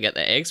able to get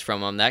the eggs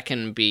from them, that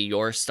can be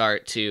your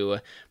start to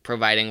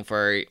providing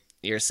for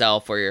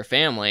yourself or your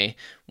family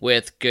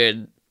with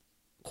good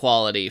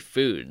quality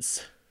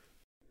foods.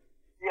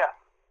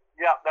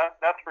 Yeah,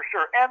 that's for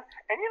sure. And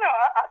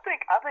I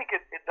think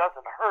it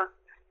doesn't hurt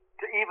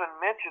to even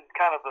mention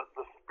kind of the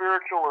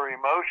spiritual or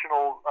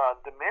emotional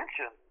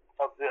dimension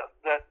of this.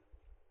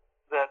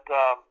 That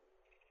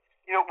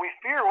we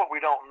fear what we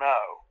don't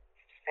know,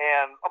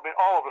 and I mean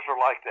all of us are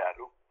like that.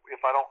 If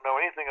I don't know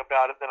anything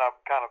about it, then I'm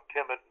kind of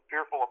timid and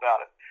fearful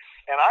about it.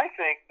 And I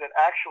think that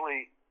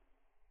actually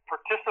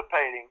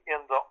participating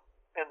in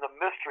the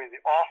mystery, the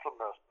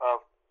awesomeness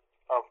of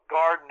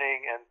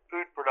gardening and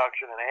food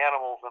production and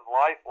animals and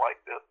life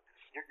like this,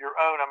 your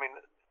own. I mean,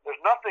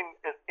 there's nothing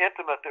as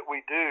intimate that we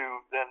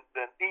do than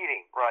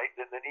eating, right?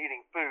 Than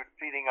eating food,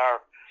 feeding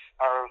our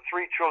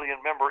 3 trillion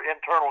member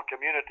internal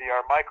community,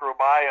 our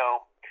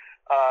microbiome.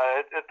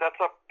 That's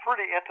a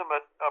pretty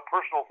intimate,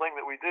 personal thing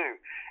that we do,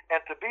 and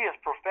to be as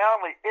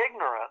profoundly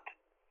ignorant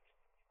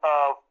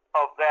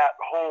of that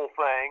whole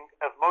thing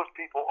as most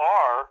people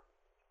are.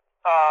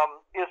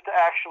 Is to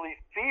actually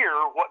fear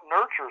what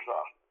nurtures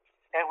us.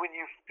 And when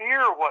you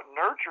fear what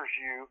nurtures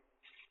you,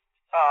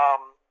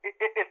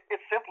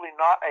 it's simply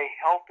not a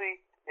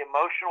healthy,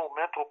 emotional,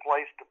 mental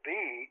place to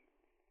be,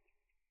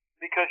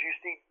 because you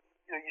see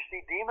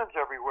demons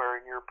everywhere,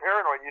 and you're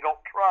paranoid, and you don't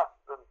trust,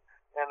 and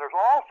there's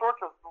all sorts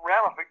of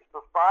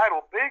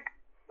big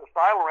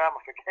societal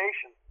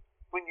ramifications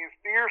when you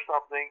fear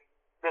something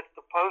that's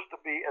supposed to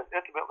be as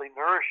intimately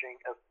nourishing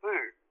as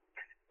food.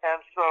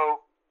 And so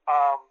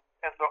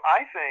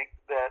I think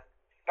that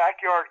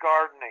backyard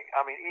gardening,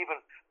 I mean, even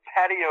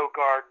patio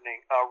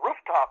gardening,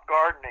 rooftop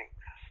gardening,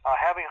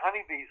 having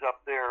honeybees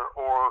up there,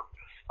 or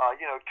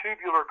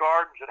tubular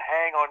gardens that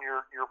hang on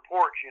your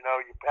porch. You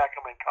pack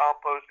them in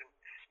compost, and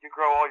you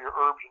grow all your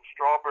herbs and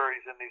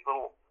strawberries in these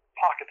little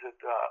pocketed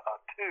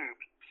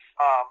tubes.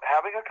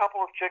 Having a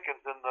couple of chickens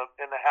in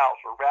the house,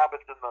 or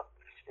rabbits in the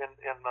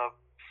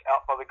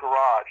out by the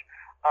garage.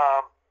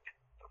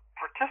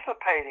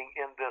 Participating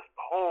in this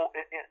whole,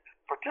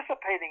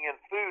 participating in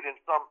food in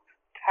some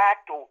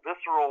tactile,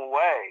 visceral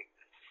way,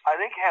 I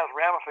think has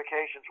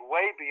ramifications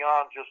way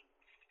beyond just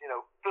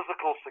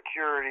physical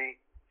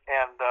security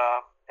and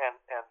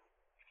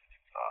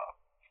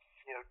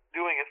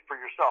doing it for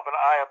yourself. And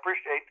I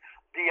appreciate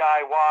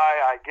DIY.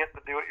 I get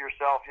the do it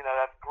yourself.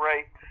 That's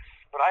great.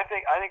 But I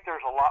think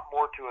there's a lot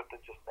more to it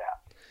than just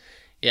that.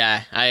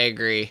 Yeah, I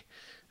agree.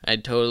 I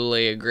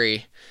totally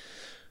agree.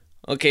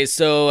 Okay,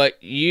 so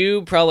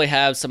you probably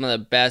have some of the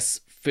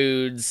best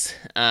foods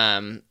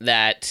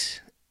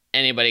that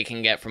anybody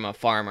can get from a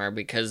farmer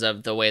because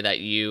of the way that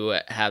you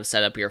have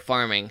set up your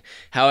farming.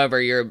 However,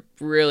 you're a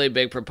really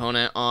big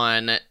proponent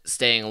on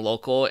staying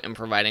local and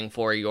providing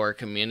for your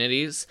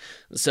communities.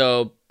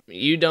 So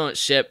you don't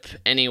ship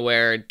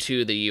anywhere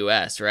to the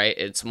U.S., right?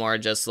 It's more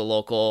just the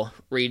local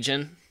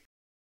region?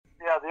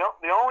 Yeah, the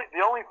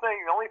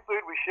only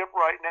food we ship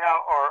right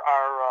now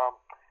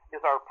is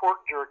our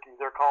pork jerky.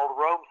 They're called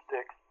Rome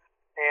sticks,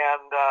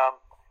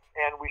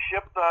 and we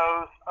ship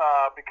those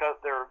because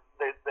they're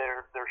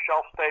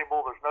shelf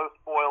stable. There's no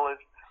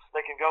spoilage.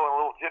 They can go in a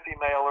little jiffy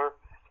mailer,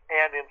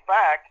 and in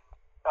fact,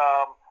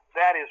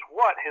 that is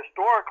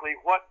historically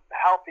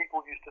how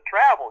people used to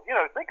travel.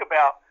 Think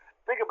about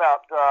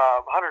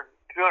 100,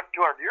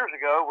 200 years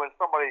ago when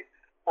somebody,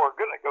 or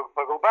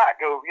go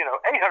back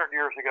 800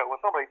 years ago when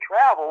somebody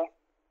traveled.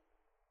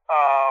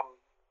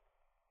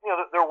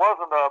 There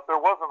wasn't a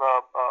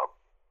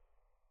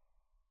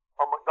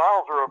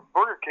McDonald's or a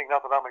Burger King.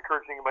 Not that I'm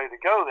encouraging anybody to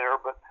go there,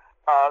 but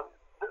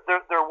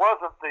there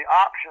wasn't the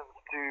options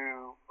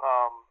to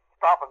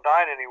stop and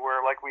dine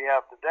anywhere like we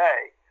have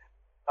today,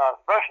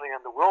 especially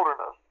in the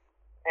wilderness.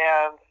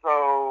 And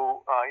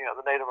so,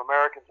 the Native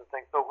Americans and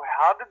things. So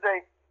how did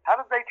they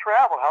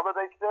travel? How did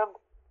they send,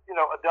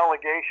 a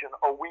delegation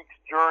a week's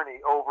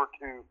journey over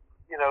to,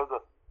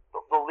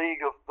 the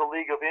League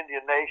of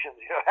Indian Nations?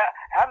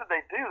 How did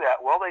they do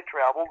that? Well, they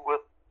traveled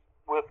with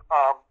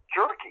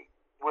jerky,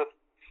 with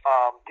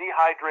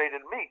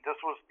dehydrated meat. This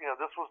was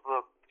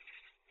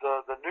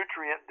the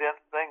nutrient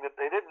dense thing that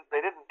they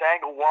didn't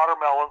dangle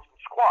watermelons and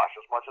squash.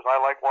 As much as I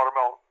like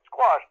watermelon and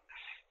squash,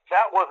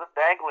 that wasn't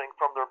dangling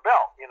from their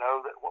belt.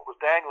 That what was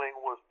dangling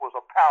was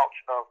a pouch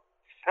of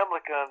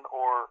pemmican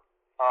or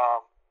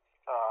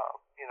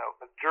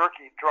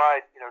jerky,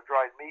 dried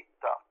meat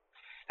stuff.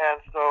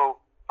 And so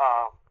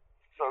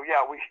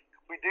yeah, we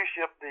do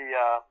ship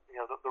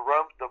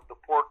the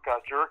pork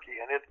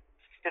jerky, and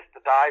it's to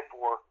die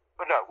for.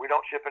 But no, we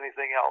don't ship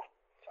anything else.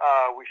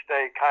 We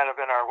stay kind of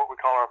in what we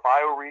call our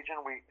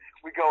bioregion. We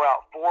go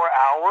out 4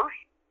 hours.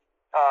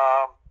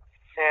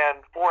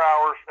 And 4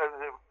 hours,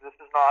 this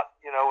is not,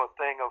 a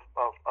thing of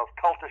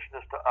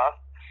cultishness to us,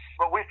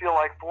 but we feel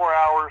like 4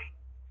 hours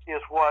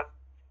is what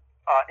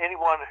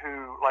anyone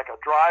who, like a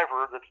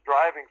driver that's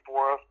driving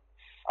for us,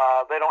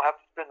 they don't have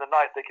to spend the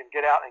night. They can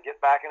get out and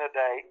get back in a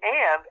day.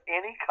 And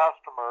any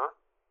customer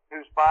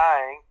who's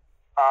buying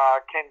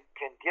can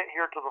get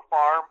here to the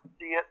farm,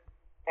 see it,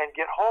 and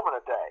get home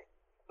in a day.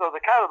 So the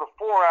 4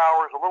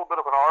 hours, a little bit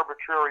of an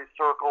arbitrary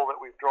circle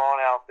that we've drawn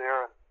out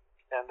there,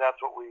 and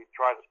that's what we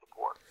try to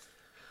support.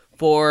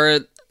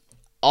 For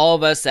all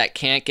of us that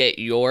can't get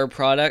your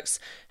products,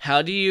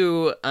 how do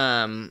you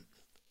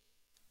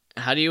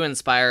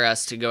inspire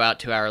us to go out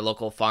to our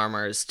local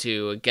farmers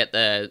to get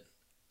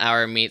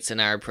our meats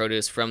and our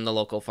produce from the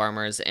local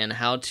farmers, and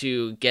how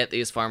to get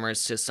these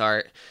farmers to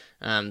start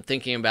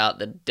thinking about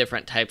the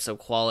different types of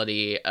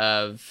quality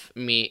of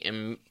meat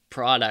and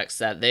products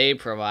that they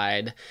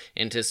provide,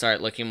 and to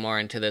start looking more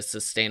into this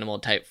sustainable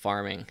type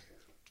farming?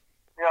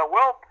 Yeah,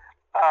 well,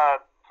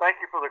 thank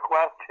you for the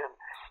question.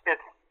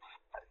 It's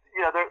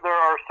there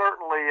are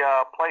certainly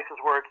places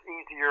where it's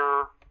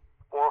easier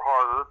or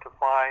harder to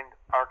find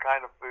our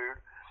kind of food,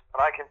 but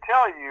I can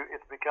tell you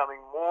it's becoming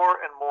more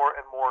and more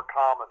and more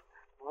common,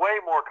 way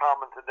more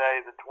common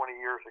today than 20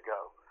 years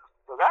ago.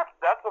 So that's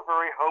a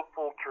very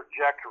hopeful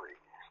trajectory.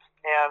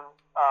 And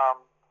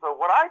so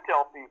what I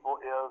tell people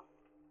is,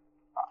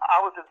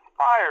 I was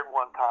inspired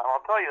one time.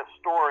 I'll tell you a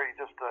story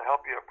just to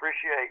help you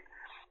appreciate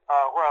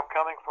where I'm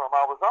coming from.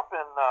 I was up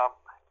in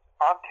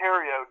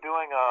Ontario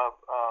doing a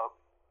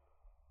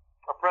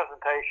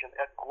presentation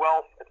at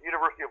Guelph, at the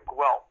University of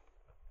Guelph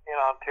in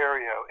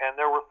Ontario, and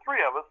there were 3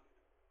 of us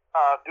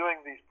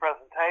doing these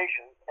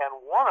presentations, and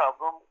one of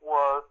them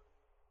was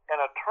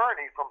an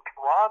attorney from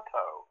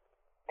Toronto.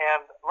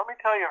 And let me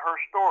tell you her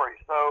story.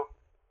 So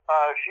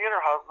she and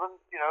her husband,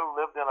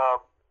 lived in a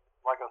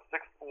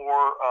 6th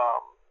floor,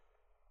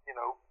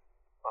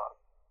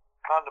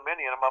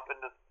 condominium up in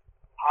this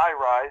high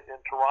rise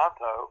in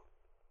Toronto,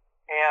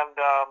 and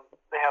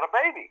they had a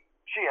baby.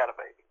 She had a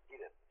baby. He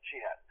didn't. She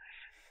had.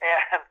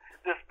 And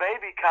this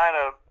baby kind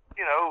of,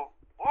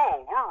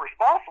 whoa, we're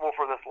responsible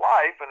for this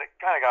life, and it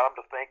kind of got them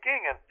to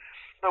thinking. And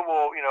so,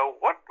 well,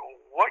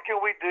 what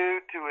can we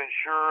do to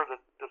ensure that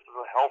this is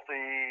a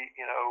healthy,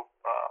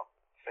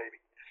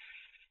 baby?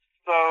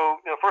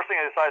 So, first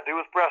thing I decided to do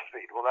was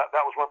breastfeed. Well,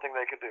 that was one thing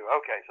they could do.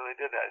 Okay, so they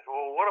did that. So,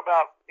 well, what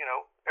about,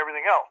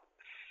 everything else?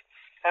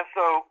 And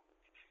so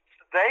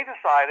they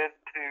decided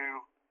to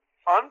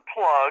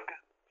unplug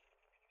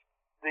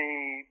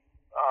the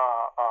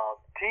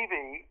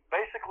TV.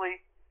 Basically,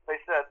 they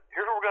said,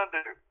 here's what we're going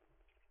to do.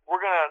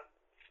 We're going to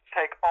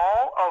take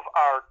all of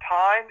our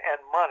time and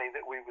money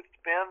that we would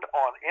spend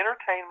on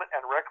entertainment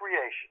and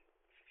recreation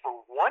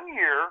for 1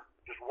 year,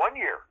 just 1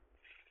 year.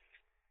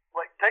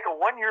 Take a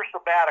 1 year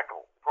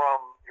sabbatical from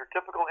your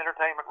typical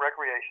entertainment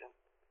recreation,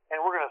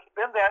 and we're going to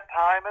spend that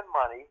time and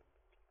money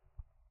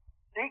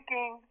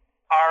seeking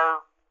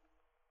our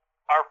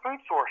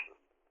food sources.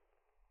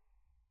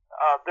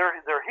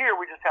 They're here.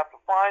 We just have to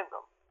find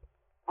them.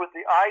 With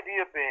the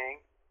idea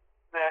being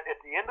that at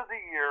the end of the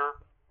year,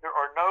 there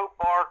are no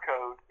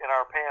barcodes in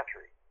our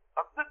pantry.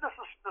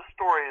 This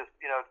story is,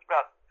 it's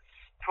about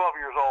 12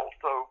 years old,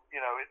 so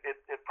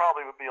it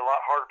probably would be a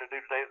lot harder to do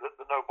today,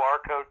 the no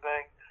barcode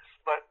thing.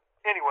 But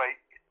anyway,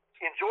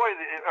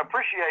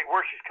 appreciate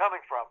where she's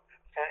coming from.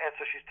 And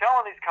so she's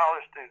telling these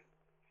college students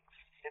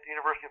at the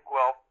University of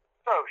Guelph.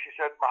 So she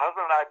said, my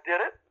husband and I did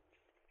it,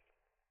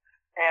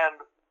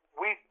 and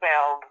we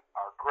found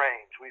our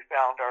grains, we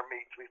found our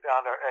meats, we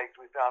found our eggs,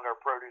 we found our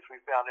produce, we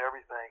found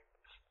everything.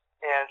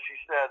 And she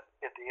said,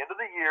 at the end of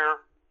the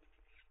year,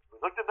 we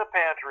looked at the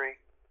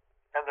pantry,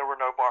 and there were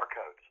no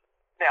barcodes.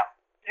 Now,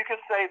 you can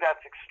say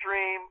that's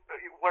extreme,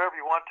 whatever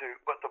you want to,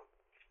 but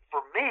for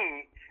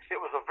me, it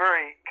was a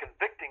very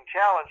convicting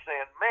challenge,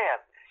 saying,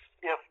 man,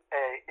 if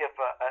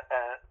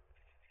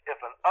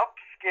an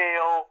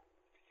upscale,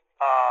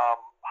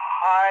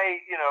 high,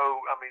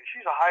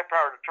 she's a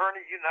high-powered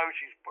attorney.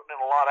 She's putting in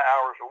a lot of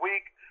hours a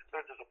week.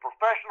 There's a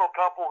professional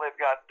couple. They've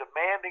got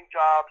demanding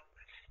jobs.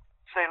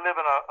 They live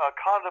in a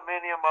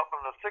condominium up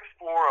on the 6th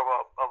floor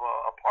of a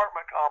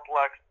apartment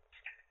complex.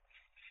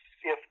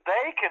 If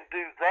they can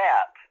do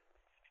that,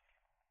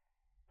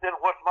 then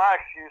what's my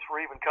excuse for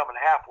even coming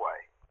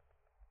halfway?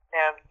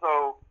 And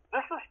so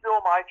this is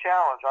still my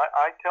challenge.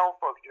 I tell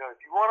folks,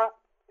 if you want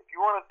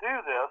to do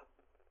this,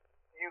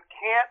 you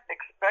can't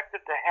expect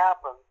it to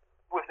happen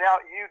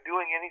without you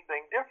doing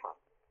anything different.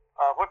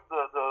 What's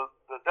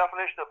the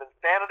definition of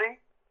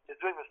insanity? Is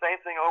doing the same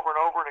thing over and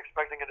over and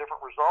expecting a different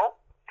result.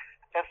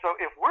 And so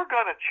if we're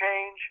going to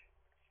change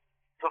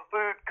the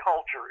food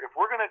culture, if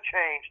we're going to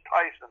change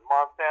Tyson,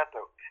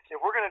 Monsanto,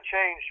 if we're going to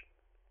change,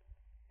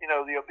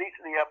 the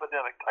obesity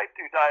epidemic, type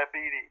 2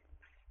 diabetes,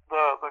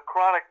 the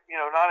chronic,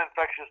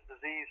 non-infectious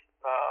disease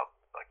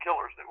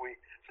killers that we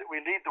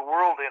lead the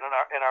world in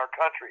our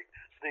country,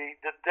 the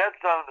dead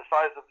zone the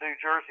size of New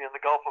Jersey and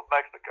the Gulf of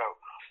Mexico,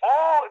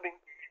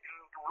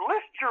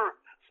 list your,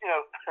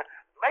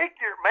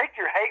 make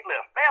your hate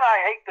list. Man, I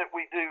hate that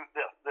we do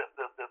this.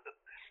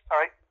 All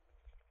right.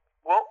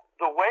 Well,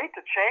 the way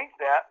to change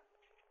that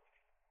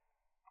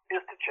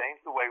is to change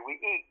the way we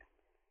eat.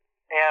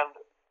 And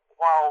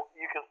while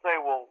you can say,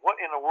 well, what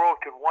in the world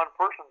could one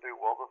person do?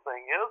 Well, the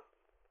thing is,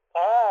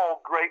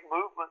 all great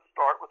movements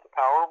start with the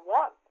power of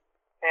one.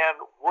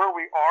 And where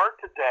we are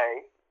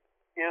today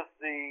is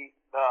the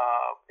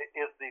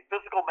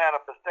physical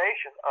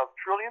manifestation of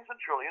trillions and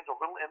trillions of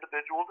little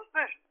individual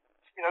decisions.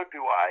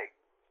 Do I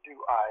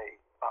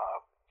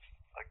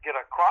get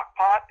a crock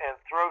pot and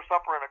throw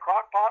supper in a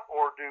crock pot,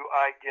 or do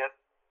I get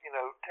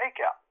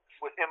takeout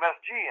with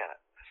MSG in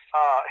it?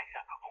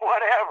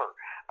 Whatever.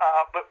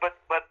 But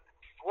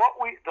what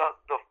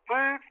the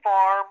food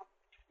farm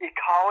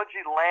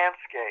ecology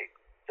landscape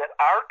that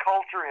our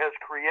culture has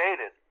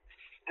created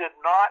did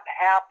not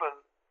happen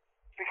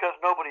because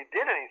nobody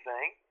did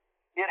anything.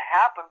 It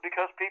happened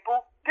because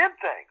people did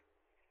things.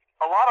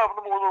 A lot of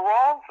them were the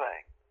wrong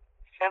thing.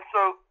 And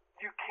so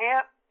you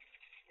can't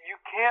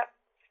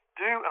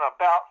do an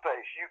about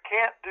face. You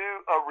can't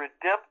do a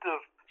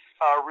redemptive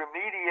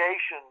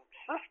remediation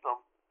system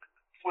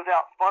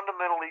without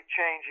fundamentally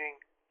changing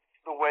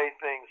the way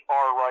things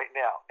are right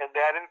now. And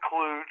that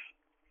includes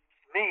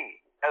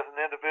me as an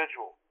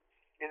individual.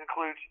 It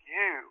includes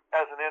you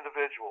as an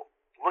individual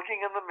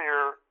looking in the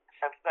mirror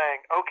and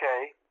saying,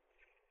 okay,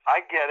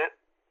 I get it.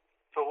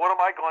 So what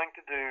am I going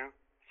to do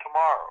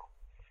tomorrow?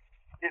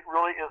 It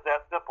really is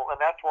that simple.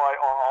 And that's why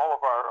on all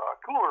of our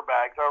cooler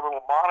bags, our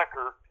little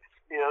moniker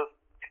is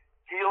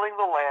healing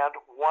the land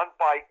one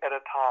bite at a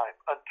time.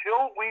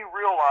 Until we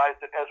realize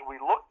that as we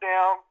look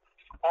down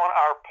on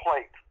our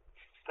plate,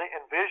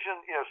 envision,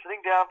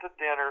 sitting down to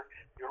dinner,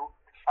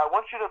 I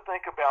want you to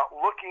think about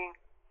looking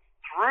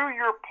through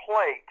your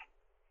plate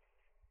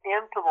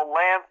into the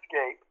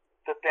landscape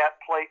that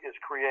plate is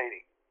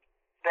creating.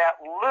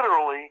 That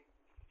literally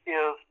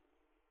is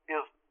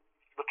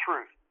the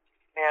truth.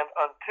 And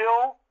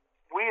until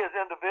we as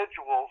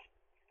individuals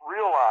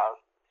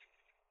realize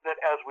that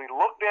as we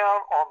look down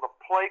on the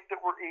plate that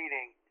we're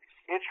eating,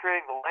 it's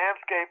creating the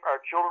landscape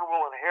our children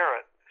will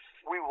inherit,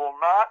 we will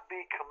not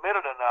be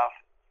committed enough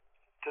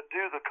to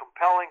do the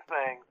compelling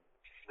things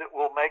that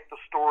will make the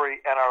story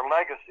and our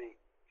legacy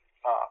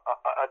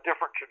a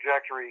different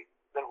trajectory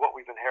than what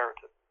we've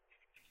inherited.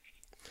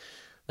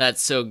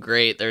 That's so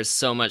great. There's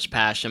so much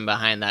passion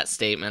behind that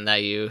statement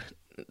that you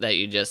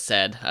just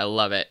said. I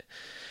love it.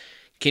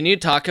 Can you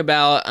talk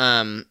about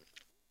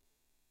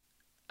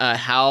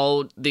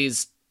how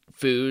these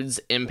foods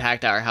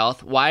impact our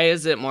health? Why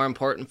is it more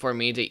important for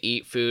me to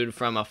eat food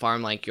from a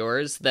farm like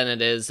yours than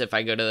it is if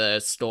I go to the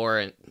store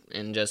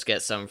and just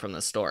get some from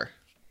the store?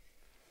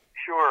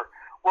 Sure.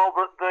 Well,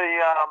 the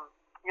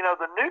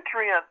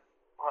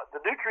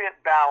nutrient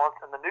balance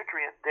and the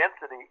nutrient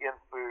density in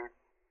food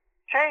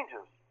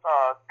changes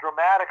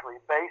dramatically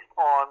based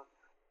on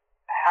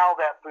how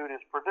that food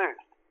is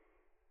produced.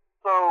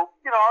 So,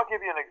 I'll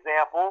give you an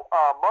example.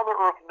 Mother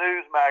Earth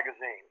News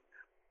magazine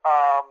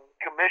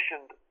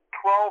commissioned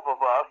 12 of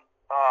us,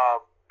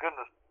 8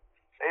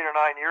 or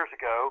 9 years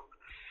ago,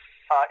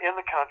 in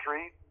the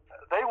country.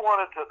 They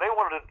wanted to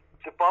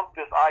debunk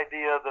this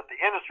idea that the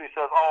industry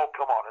says, oh,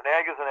 come on, an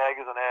egg is an egg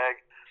is an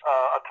egg,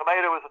 a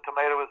tomato is a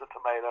tomato is a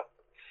tomato,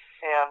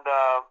 and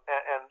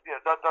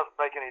that doesn't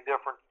make any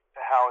difference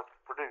how it's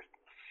produced.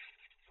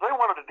 So they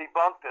wanted to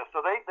debunk this.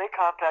 So they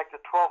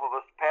contacted 12 of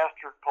us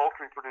pastured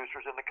poultry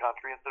producers in the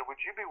country and said,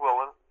 would you be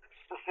willing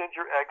to send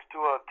your eggs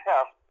to a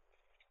test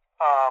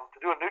to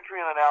do a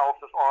nutrient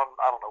analysis on,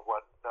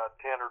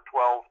 10 or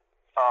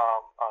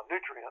 12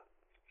 nutrients.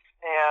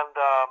 And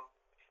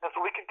so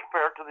we can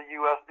compare it to the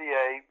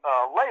USDA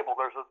label.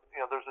 There's a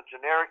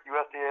generic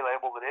USDA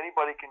label that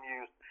anybody can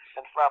use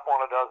and slap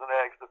on a dozen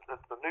eggs.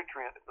 It's the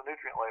nutrient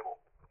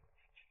label.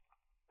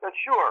 That's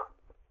sure.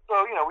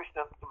 So, we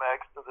sent some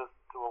eggs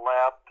to a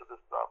lab, to this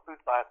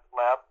food science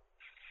lab.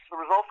 The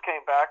results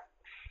came back,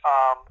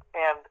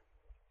 and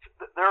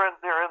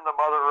they're in the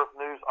Mother Earth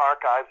News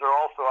archives. They're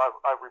also,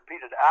 I've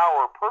repeated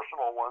our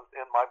personal ones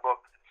in my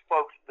book,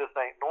 Folks, This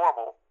Ain't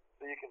Normal,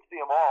 so you can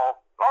see them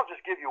all. I'll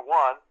just give you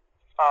one.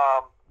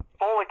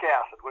 Folic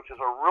acid, which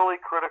is a really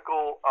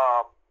critical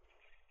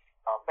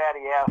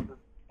fatty acid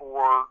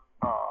for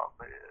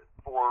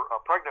for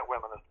pregnant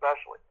women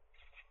especially.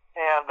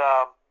 And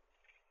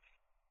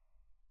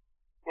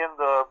in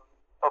the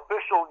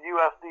official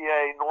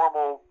USDA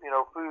normal,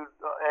 food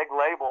egg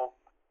label,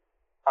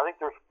 I think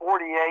there's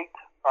 48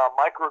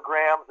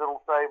 micrograms.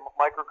 It'll say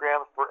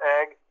micrograms per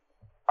egg.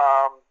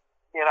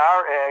 In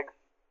our eggs,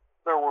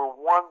 there were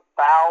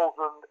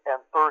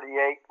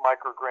 1,038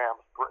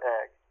 micrograms per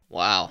egg.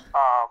 Wow.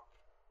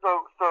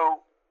 So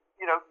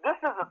this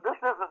isn't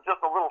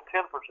just a little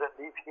 10%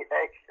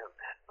 deviation.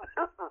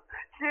 This is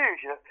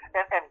huge.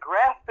 And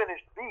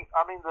grass-finished beef,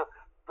 I mean, the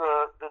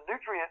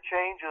nutrient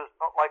changes,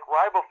 like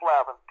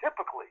riboflavin,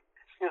 typically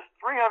is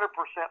 300%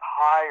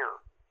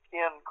 higher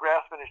in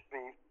grass-finished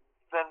beef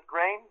than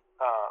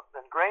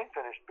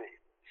grain-finished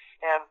beef.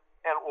 And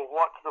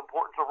what's the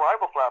importance of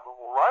riboflavin?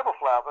 Well,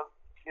 riboflavin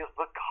is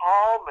the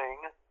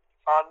calming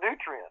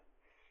nutrient.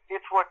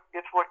 It's what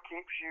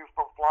keeps you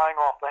from flying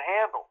off the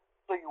handle.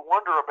 So you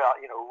wonder about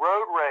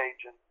road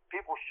rage and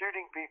people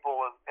shooting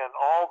people and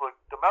all the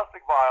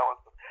domestic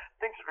violence and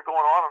things that are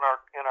going on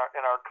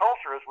in our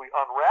culture as we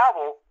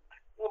unravel.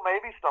 Well,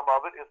 maybe some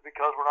of it is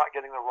because we're not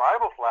getting the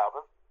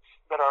riboflavin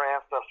that our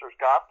ancestors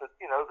got that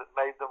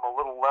made them a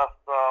little less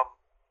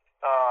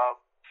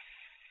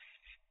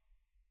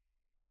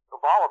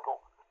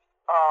volatile.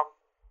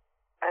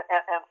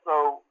 And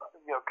so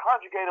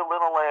conjugated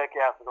linoleic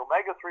acid,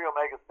 omega-3,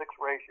 omega-6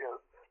 ratios,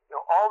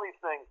 all these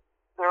things.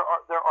 There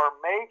are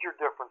major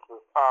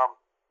differences.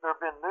 There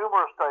have been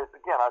numerous studies.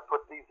 Again, I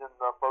put these in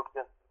folks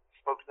This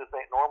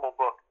Ain't Normal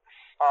book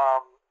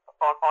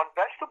on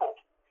vegetables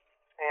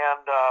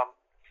and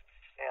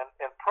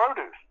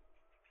produce,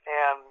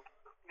 and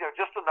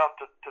just enough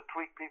to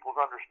tweak people's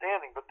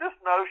understanding. But this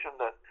notion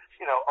that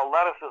a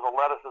lettuce is a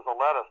lettuce is a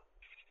lettuce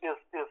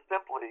is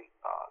simply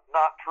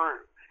not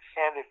true.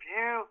 And if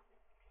you've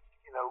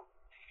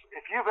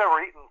ever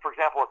eaten, for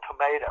example, a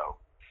tomato,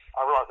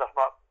 I realize that's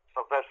not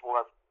a vegetable,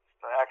 that's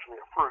actually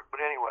a fruit, but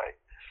anyway,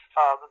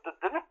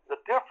 the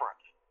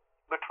difference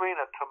between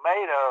a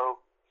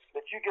tomato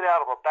that you get out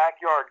of a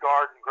backyard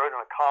garden grown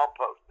in a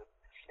compost, that's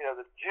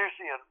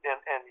juicy and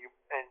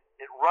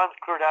it runs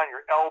clear down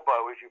your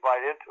elbow as you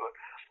bite into it,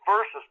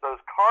 versus those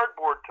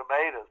cardboard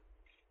tomatoes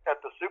at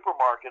the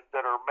supermarket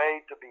that are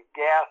made to be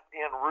gassed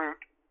en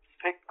route,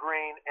 picked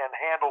green, and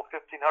handled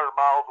 1,500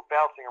 miles of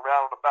bouncing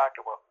around on the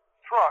back of a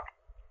truck.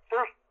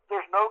 There's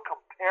no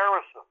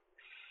comparison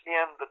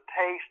in the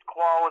taste,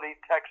 quality,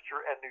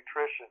 texture, and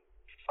nutrition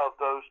of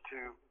those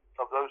two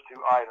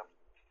items.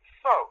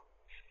 So,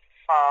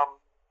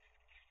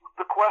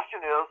 the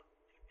question is,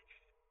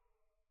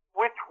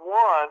 which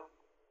one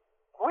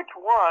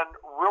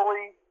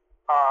really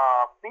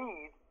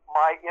feeds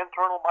my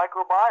internal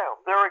microbiome?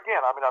 There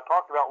again, I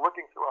talked about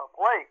looking through our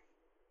plate.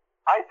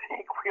 I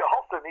think we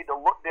also need to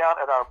look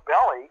down at our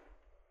belly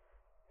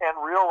and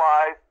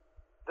realize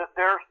that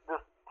there's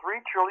this 3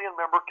 trillion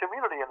member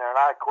community in there.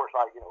 And of course,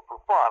 for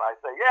fun, I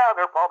say, yeah,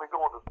 they're probably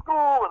going to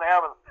school and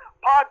having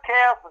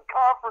podcasts and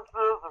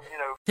conferences and,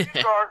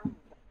 kindergarten,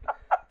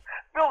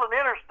 building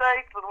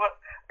interstates and what.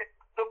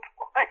 The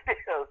point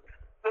is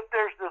that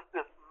there's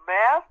this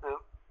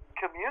massive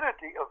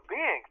community of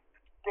beings.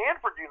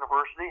 Stanford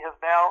University has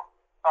now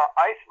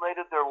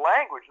isolated their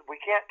language. We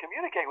can't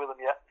communicate with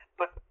them yet,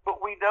 but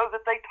we know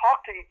that they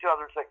talk to each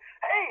other and say,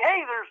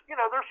 hey, there's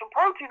some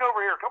protein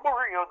over here. Come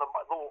over here. The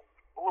little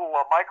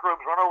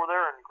microbes run over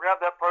there and grab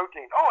that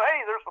protein. Oh,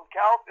 hey, there's some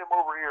calcium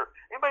over here.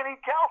 Anybody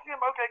need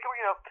calcium? Okay, come.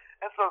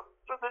 And so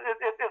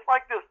it's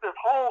like this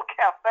whole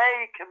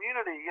cafe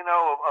community,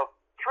 of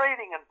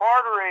trading and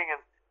bartering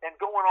and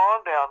going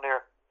on down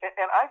there.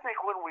 And I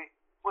think when we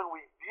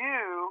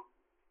view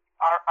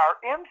our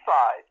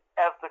inside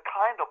as the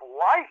kind of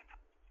life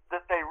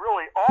that they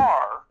really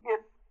are,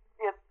 it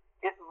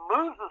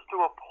moves us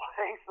to a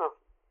place of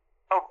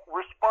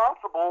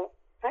responsible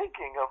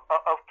thinking,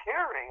 of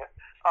caring.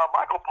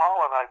 Michael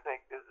Pollan, I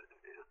think, is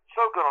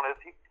so good on this.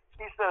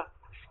 He says,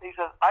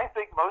 I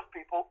think most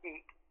people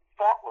eat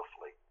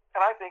thoughtlessly,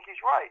 and I think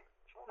he's right.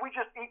 We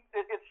just eat.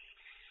 It's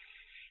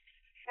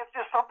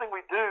just something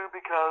we do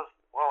because,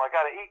 well, I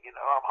got to eat.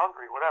 I'm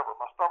hungry, whatever.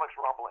 My stomach's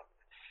rumbling.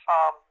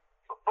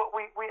 But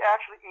we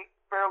actually eat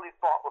fairly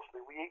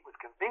thoughtlessly. We eat with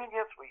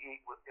convenience. We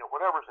eat with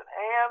whatever's in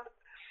hand,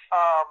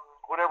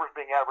 whatever's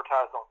being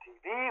advertised on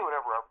TV,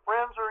 whatever our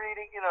friends are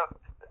eating.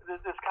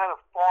 This kind of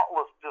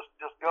thoughtless,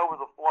 just go with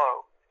the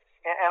flow.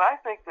 And I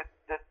think that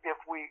if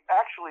we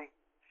actually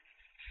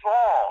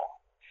saw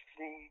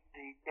the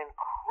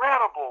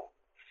incredible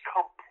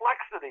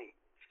complexity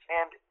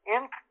and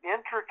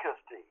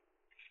intricacy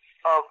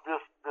of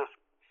this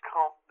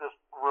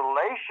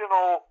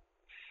relational,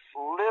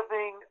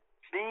 living,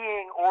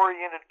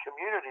 being-oriented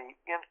community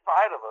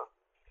inside of us,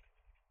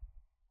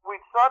 we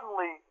kind of,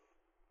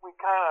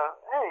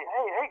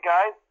 hey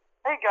guys,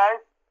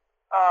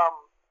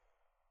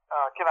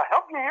 can I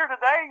help you here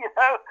today?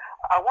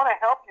 I want to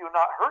help you,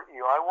 not hurt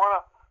you. I want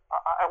to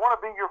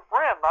be your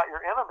friend, not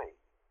your enemy.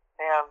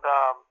 And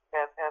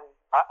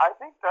I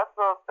think that's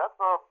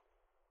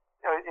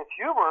it's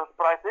humorous,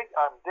 but I think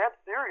I'm dead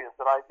serious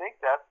that I think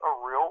that's a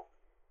real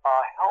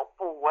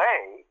helpful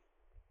way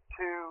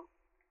to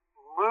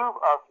move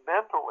us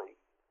mentally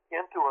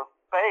into a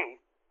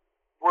space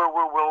where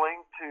we're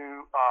willing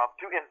to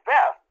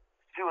invest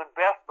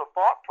the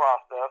thought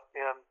process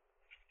in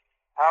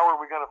how are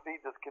we going to feed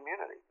this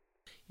community.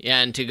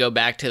 Yeah, and to go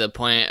back to the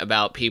point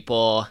about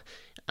people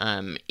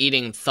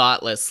eating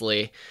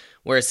thoughtlessly,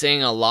 we're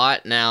seeing a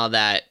lot now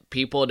that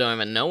people don't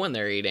even know when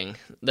they're eating.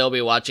 They'll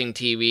be watching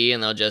TV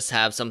and they'll just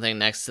have something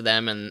next to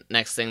them, and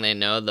next thing they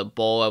know, the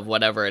bowl of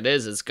whatever it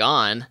is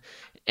gone,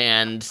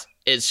 and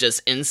it's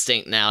just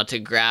instinct now to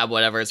grab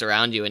whatever's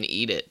around you and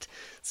eat it.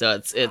 So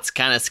it's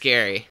kind of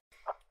scary.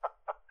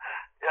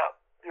 Yeah,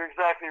 you're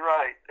exactly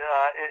right.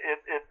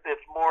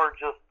 It's more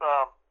just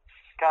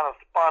kind of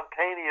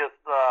spontaneous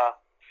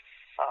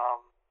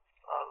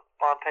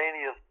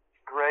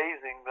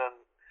grazing than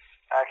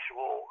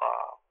actual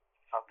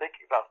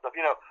thinking about stuff.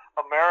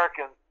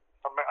 Americans.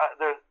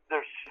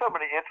 There's so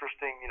many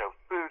interesting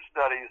food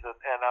studies,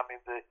 and I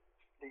mean the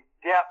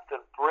depth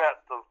and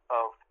breadth of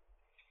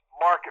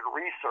market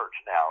research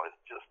now is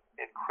just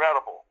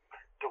incredible,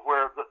 to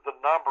where the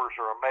numbers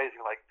are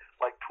amazing. Like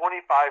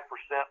 25%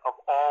 of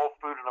all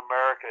food in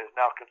America is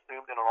now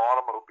consumed in an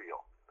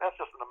automobile. That's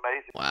just an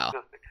amazing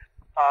statistic.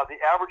 The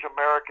average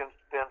American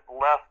spends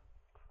less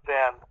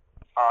than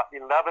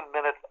 11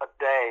 minutes a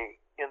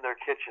day in their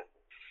kitchen.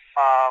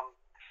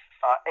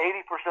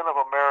 80% of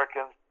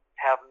Americans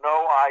have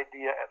no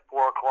idea at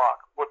 4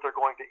 o'clock what they're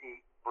going to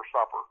eat for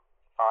supper.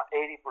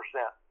 80%.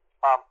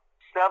 70%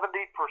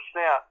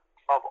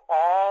 of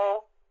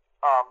all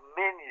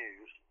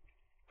menus,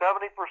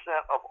 70%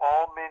 of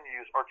all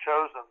menus are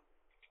chosen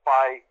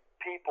by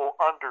people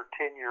under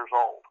 10 years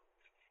old.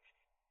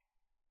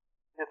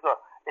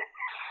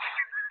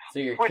 So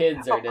your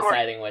kids are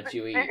deciding what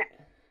you eat.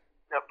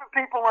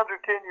 People under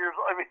 10 years,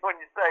 I mean, when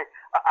you say,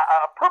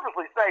 I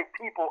purposely say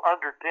people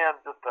under 10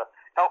 just to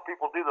help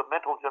people do the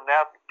mental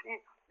gymnastics.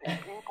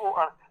 People,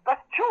 that's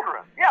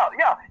children. Yeah,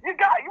 you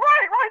got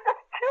right.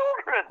 That's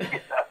children.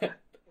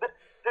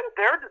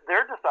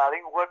 They're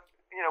deciding what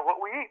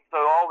we eat.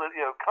 So all the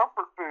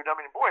comfort food. I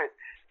mean, boy,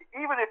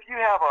 even if you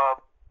have a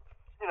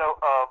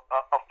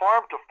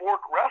farm to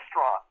fork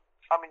restaurant,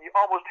 I mean, you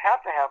almost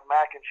have to have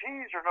mac and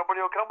cheese, or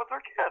nobody will come with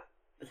their kids.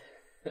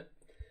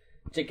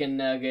 Chicken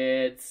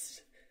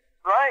nuggets,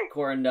 right?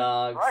 Corn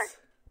dogs, right?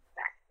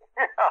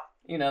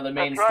 Yeah, the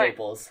main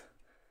staples.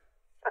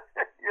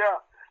 Yeah,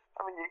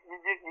 I mean,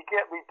 you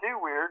can't be too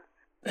weird,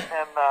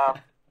 and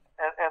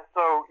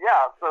so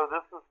yeah, so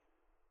this is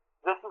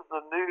the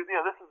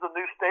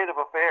new state of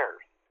affairs,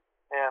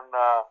 and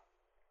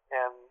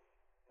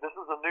this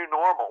is the new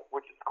normal,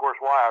 which is of course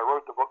why I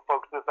wrote the book,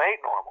 folks. This ain't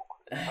normal.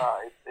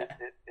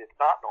 It's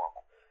not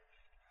normal.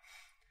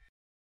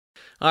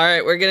 All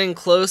right, we're getting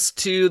close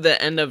to the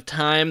end of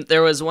time.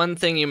 There was one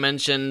thing you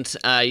mentioned.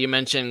 You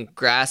mentioned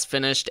grass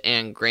finished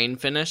and grain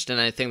finished, and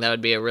I think that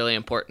would be a really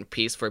important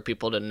piece for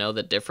people to know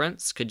the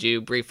difference. Could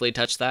you briefly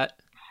touch that?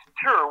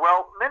 Sure.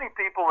 Well, many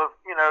people have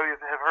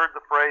heard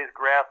the phrase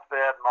grass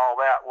fed and all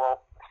that.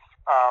 Well,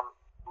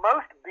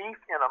 most beef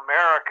in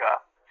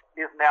America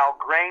is now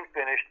grain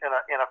finished in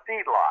a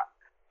feedlot,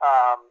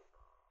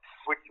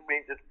 which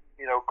means it's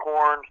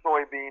corn,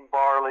 soybean,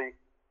 barley.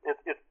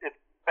 It's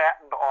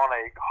fattened on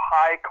a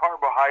high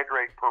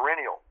carbohydrate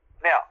perennial.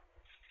 Now,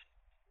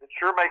 it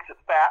sure makes it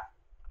fat,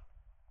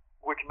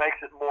 which makes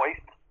it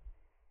moist,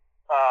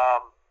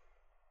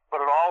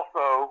 but it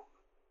also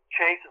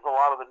chases a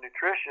lot of the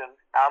nutrition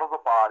out of the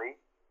body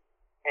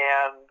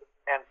and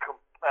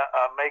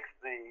makes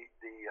the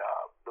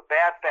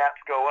bad fats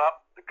go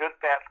up, the good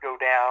fats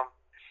go down,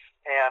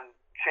 and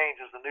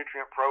changes the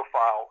nutrient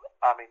profile,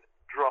 I mean,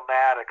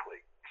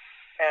 dramatically.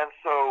 And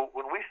so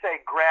when we say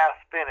grass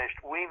finished,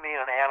 we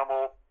mean an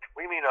herbivore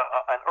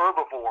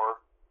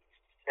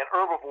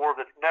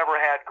that's never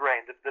had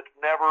grain, that's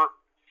never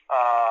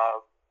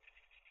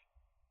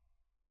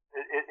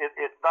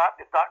it's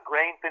not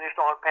grain finished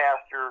on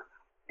pasture.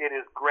 It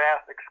is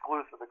grass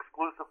exclusive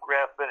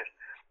grass finished.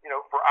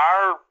 For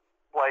our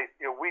place,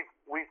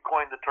 we've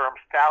coined the term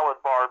salad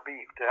bar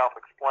beef to help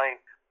explain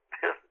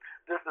this.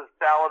 This is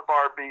salad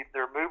bar beef.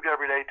 They're moved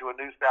every day to a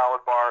new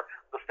salad bar.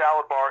 The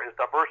salad bar is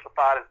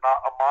diversified. It's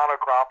not a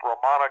monocrop or a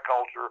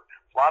monoculture.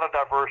 A lot of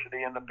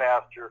diversity in the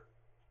pasture,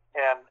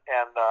 and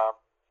the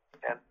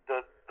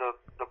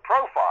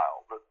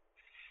profile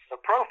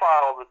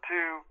of the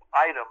two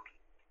items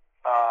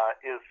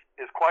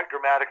is quite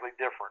dramatically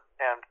different.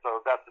 And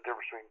so that's the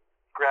difference between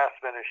grass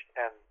finished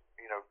and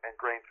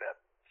grain fed.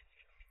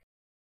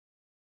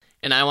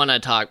 And I want to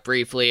talk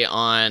briefly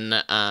on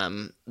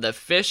the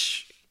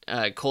fish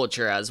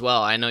culture as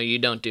well. I know you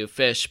don't do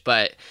fish,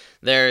 but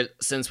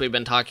since we've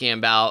been talking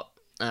about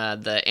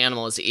the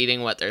animals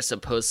eating what they're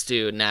supposed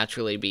to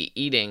naturally be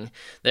eating,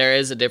 there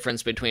is a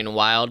difference between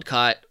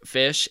wild-caught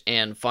fish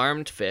and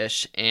farmed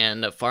fish,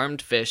 and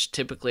farmed fish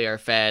typically are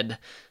fed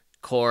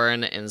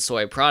corn and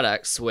soy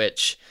products,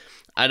 which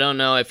I don't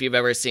know if you've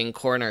ever seen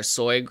corn or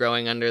soy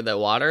growing under the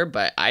water,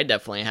 but I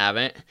definitely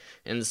haven't,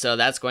 and so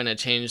that's going to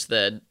change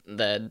the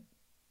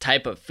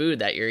type of food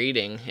that you're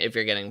eating if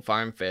you're getting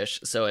farm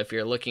fish. So if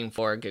you're looking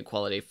for good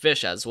quality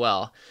fish as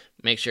well,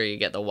 make sure you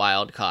get the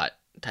wild caught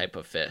type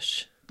of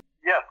fish.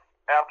 Yes,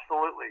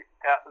 absolutely.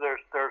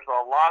 There's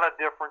a lot of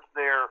difference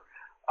there.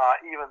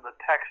 Even the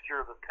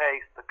texture, the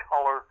taste, the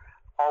color,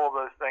 all of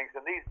those things.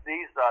 And these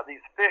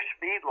fish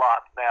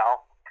feedlots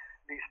now,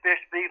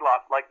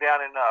 like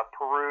down in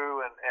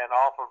Peru and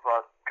off of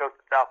coast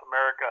of South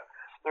America,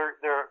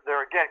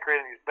 they're again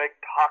creating these big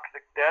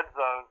toxic dead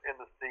zones in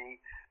the sea.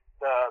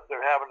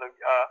 They're having to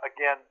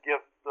again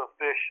give the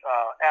fish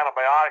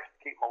antibiotics to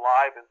keep them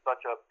alive in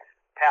such a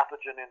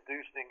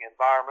pathogen-inducing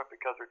environment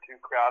because they're too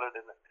crowded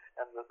and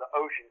the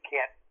ocean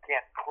can't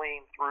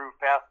clean through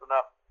fast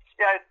enough.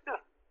 Yeah, it's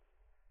just,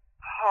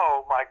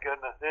 oh my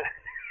goodness,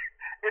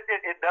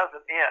 it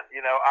doesn't end.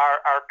 You know,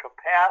 our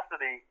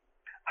capacity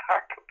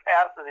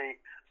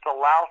to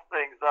louse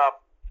things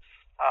up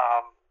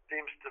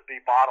seems to be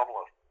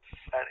bottomless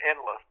and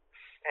endless.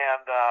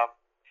 And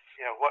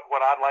you know, what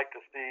I'd like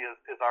to see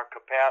is our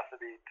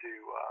capacity to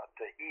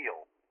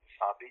heal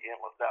be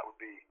endless. That would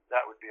be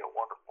a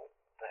wonderful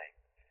thing.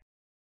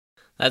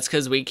 That's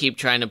because we keep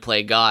trying to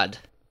play God.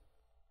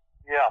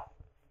 Yeah,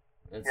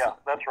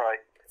 that's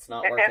right. It's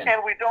not working.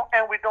 And we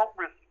don't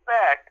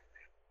respect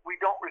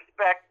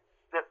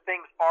that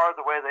things are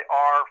the way they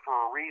are for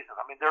a reason.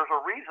 I mean, there's a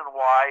reason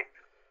why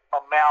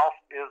a mouse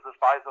is the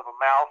size of a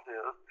mouse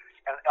is,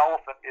 and an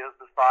elephant is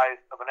the size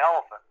of an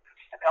elephant.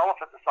 An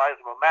elephant the size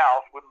of a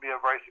mouse wouldn't be a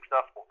very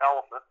successful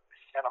elephant,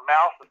 and a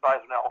mouse the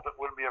size of an elephant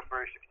wouldn't be a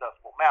very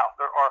successful mouse.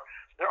 There are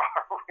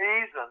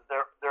reasons.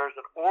 There's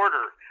an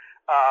order.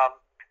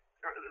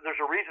 There's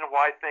a reason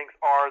why things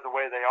are the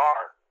way they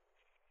are.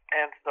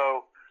 And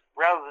so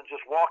rather than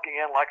just walking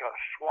in like a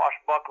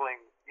swashbuckling,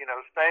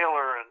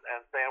 sailor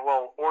and saying,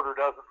 well, order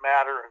doesn't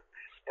matter, and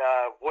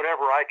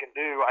whatever I can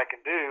do, like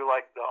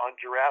on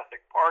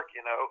Jurassic Park,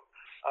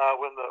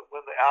 when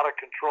the out of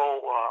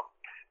control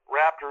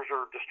raptors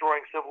are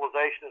destroying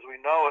civilization as we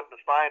know it, and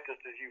the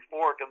scientist is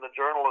euphoric, and the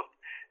journalist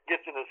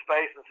gets in his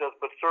face and says,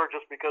 but sir,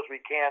 just because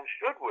we can,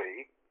 should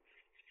we?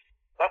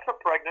 That's a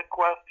pregnant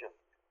question,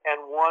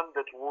 and one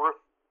that's worth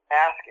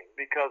asking,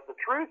 because the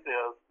truth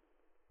is,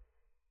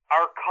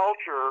 our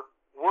culture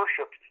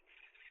worships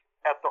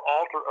at the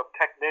altar of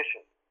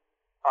technicians.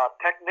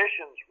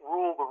 Technicians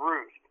rule the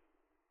roost,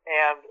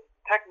 and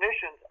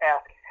technicians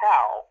ask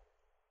how.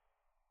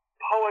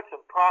 Poets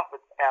and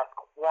prophets ask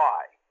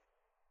why.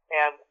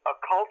 And a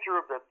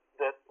culture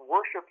that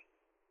worships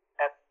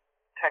at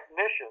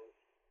technicians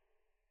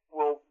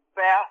will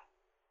fast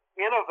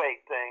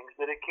innovate things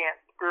that it can't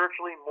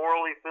spiritually,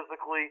 morally,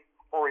 physically,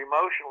 or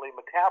emotionally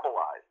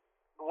metabolize.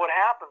 And what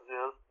happens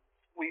is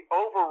we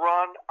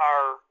overrun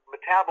our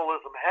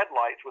metabolism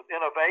headlights with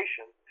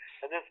innovation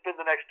and then spend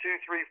the next 2,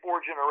 3,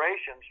 4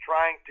 generations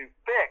trying to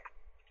fix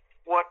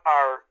what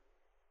our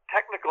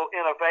technical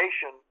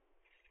innovation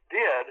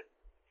did,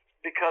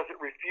 because it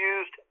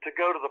refused to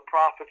go to the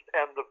prophets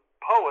and the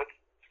poets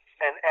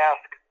and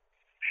ask,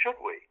 should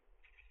we?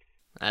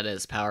 That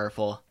is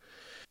powerful.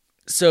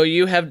 So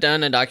you have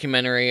done a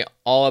documentary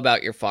all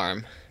about your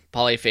farm.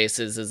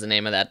 Polyfaces is the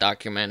name of that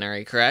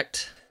documentary,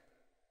 correct?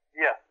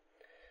 Yeah.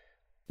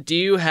 Do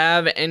you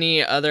have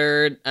any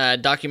other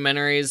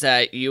documentaries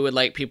that you would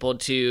like people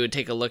to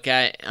take a look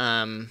at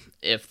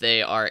if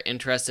they are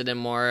interested in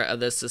more of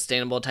this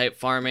sustainable type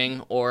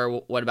farming,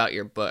 or what about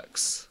your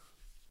books?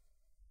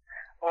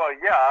 Well,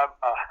 yeah,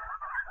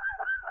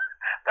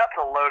 that's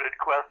a loaded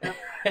question.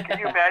 Can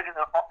you imagine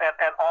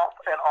an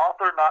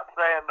author not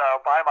saying,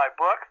 buy my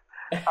book?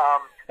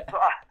 So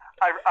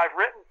I've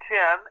written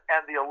 10,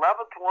 and the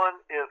 11th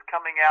one is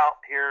coming out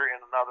here in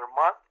another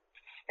month.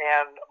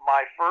 And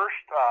my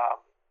first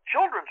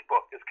children's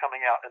book is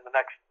coming out in the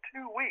next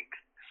 2 weeks.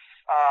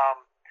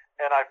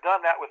 And I've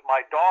done that with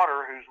my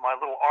daughter, who's my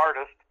little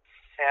artist,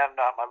 and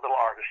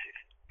she's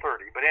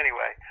 30, but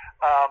anyway.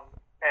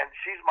 And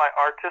she's my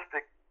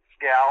artistic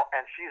gal,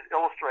 and she's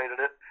illustrated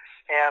it,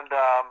 and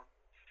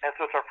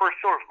so it's our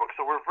first children's book.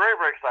 So we're very,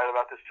 very excited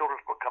about this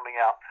children's book coming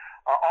out.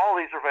 All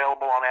these are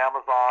available on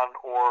Amazon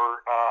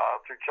or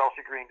through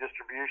Chelsea Green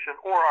Distribution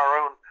or our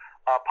own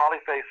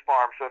Polyface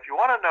Farm. So if you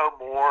want to know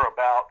more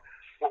about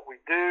what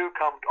we do,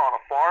 come on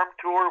a farm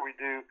tour. We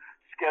do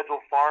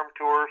scheduled farm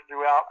tours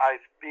throughout. I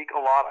speak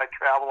a lot. I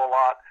travel a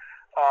lot.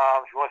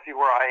 If you want to see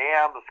where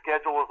I am, the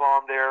schedule is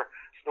on there.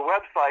 The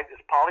website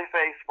is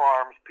Polyface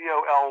Farms,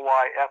 Polyface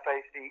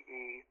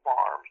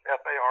Farms,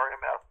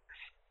 FARMS.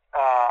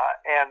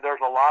 And there's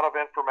a lot of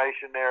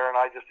information there, and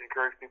I just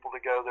encourage people to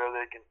go there.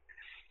 They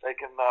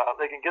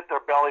can get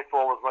their belly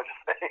full as much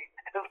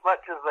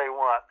as they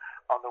want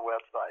on the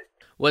website.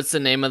 What's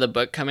the name of the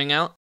book coming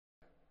out?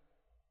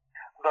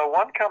 The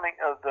one coming,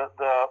 the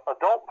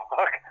adult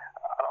book.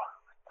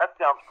 That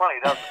sounds funny,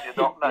 doesn't it? The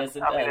adult. Yes,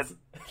 it does.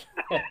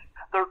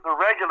 The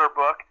regular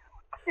book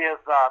is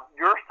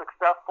Your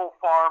Successful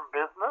Farm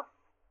Business,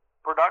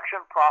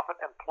 Production, Profit,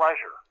 and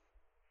Pleasure.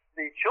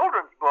 The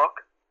children's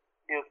book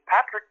is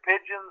Patrick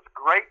Pigeon's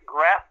Great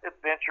Grass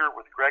Adventure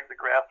with Greg the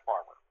Grass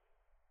Farmer.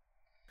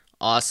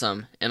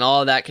 Awesome. And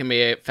all of that can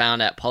be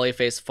found at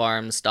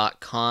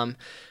polyfacefarms.com.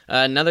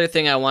 Another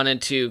thing I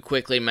wanted to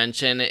quickly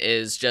mention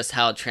is just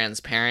how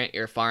transparent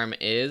your farm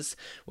is,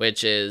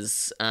 which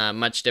is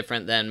much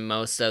different than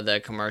most of the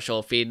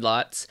commercial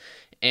feedlots,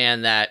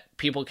 and that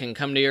people can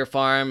come to your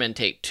farm and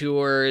take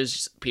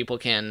tours. People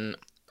can,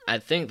 I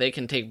think they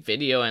can take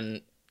video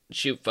and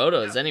shoot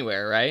photos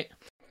anywhere, right?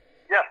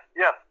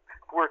 Yes.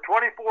 We're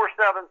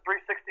 24/7,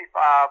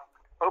 365.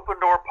 Open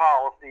door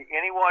policy.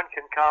 Anyone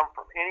can come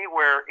from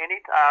anywhere,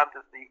 anytime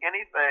to see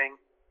anything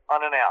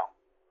unannounced.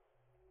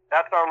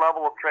 That's our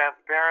level of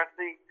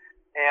transparency,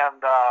 and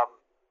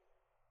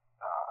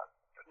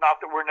not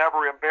that we're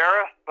never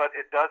embarrassed, but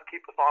it does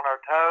keep us on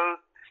our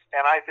toes.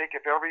 And I think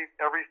if every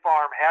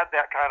farm had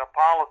that kind of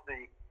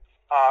policy,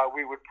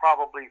 we would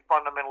probably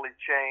fundamentally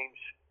change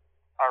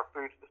our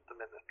food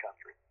system in this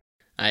country.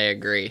 I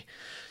agree.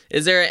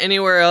 Is there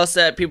anywhere else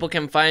that people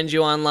can find you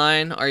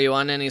online? Are you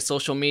on any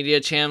social media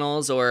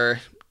channels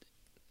or?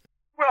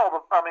 Well,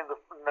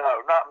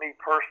 no, not me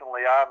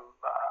personally. I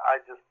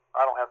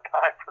don't have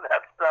time for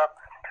that stuff.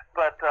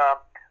 But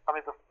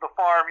the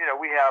farm.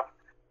 We have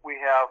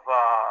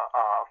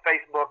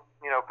Facebook.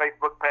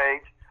 Facebook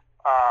page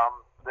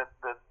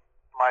that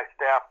my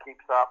staff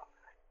keeps up,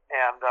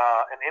 and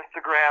an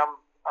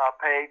Instagram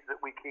page that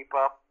we keep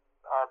up.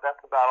 That's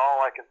about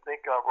all I can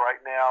think of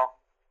right now.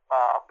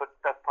 But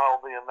that's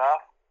probably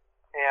enough.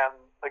 And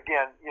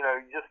again, you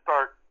just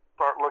start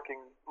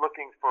looking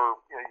for,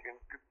 you can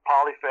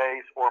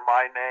Polyface or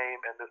my name,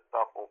 and this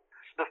stuff will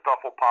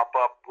pop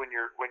up when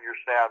you're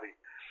savvy.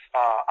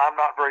 I'm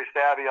not very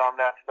savvy on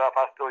that stuff.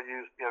 I still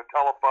use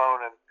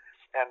telephone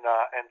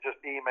and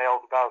just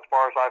emails about as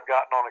far as I've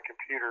gotten on a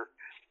computer.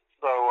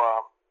 So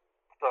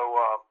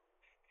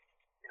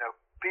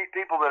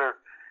people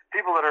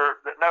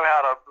that know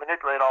how to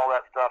manipulate all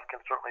that stuff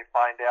can certainly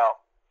find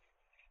out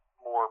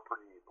more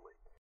pretty easily.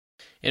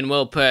 And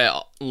we'll put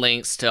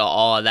links to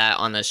all of that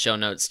on the show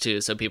notes too,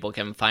 so people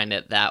can find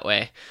it that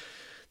way.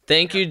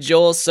 Thank you,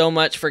 Joel, so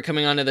much for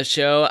coming onto the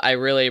show. I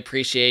really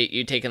appreciate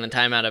you taking the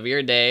time out of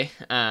your day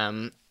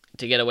to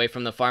get away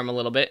from the farm a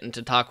little bit and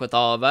to talk with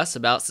all of us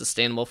about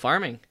sustainable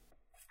farming.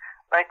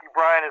 Thank you,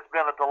 Brian. It's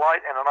been a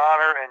delight and an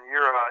honor, and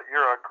you're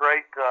a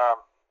great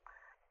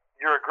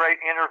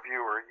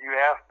interviewer. You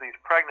ask these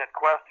pregnant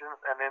questions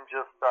and then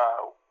just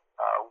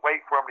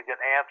wait for them to get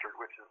answered,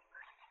 which is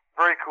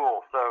very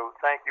cool. So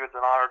thank you. It's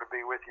an honor to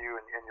be with you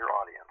and your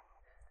audience.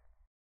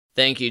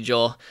 Thank you,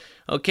 Joel.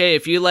 Okay,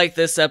 if you like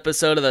this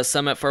episode of the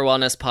Summit for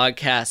Wellness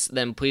podcast,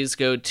 then please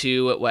go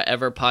to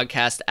whatever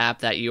podcast app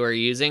that you are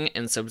using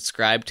and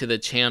subscribe to the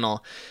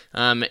channel.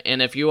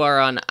 And if you are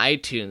on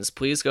iTunes,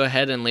 please go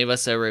ahead and leave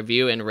us a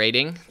review and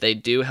rating. They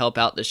do help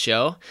out the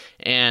show,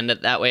 and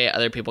that way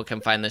other people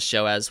can find the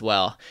show as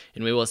well.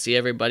 And we will see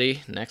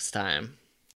everybody next time.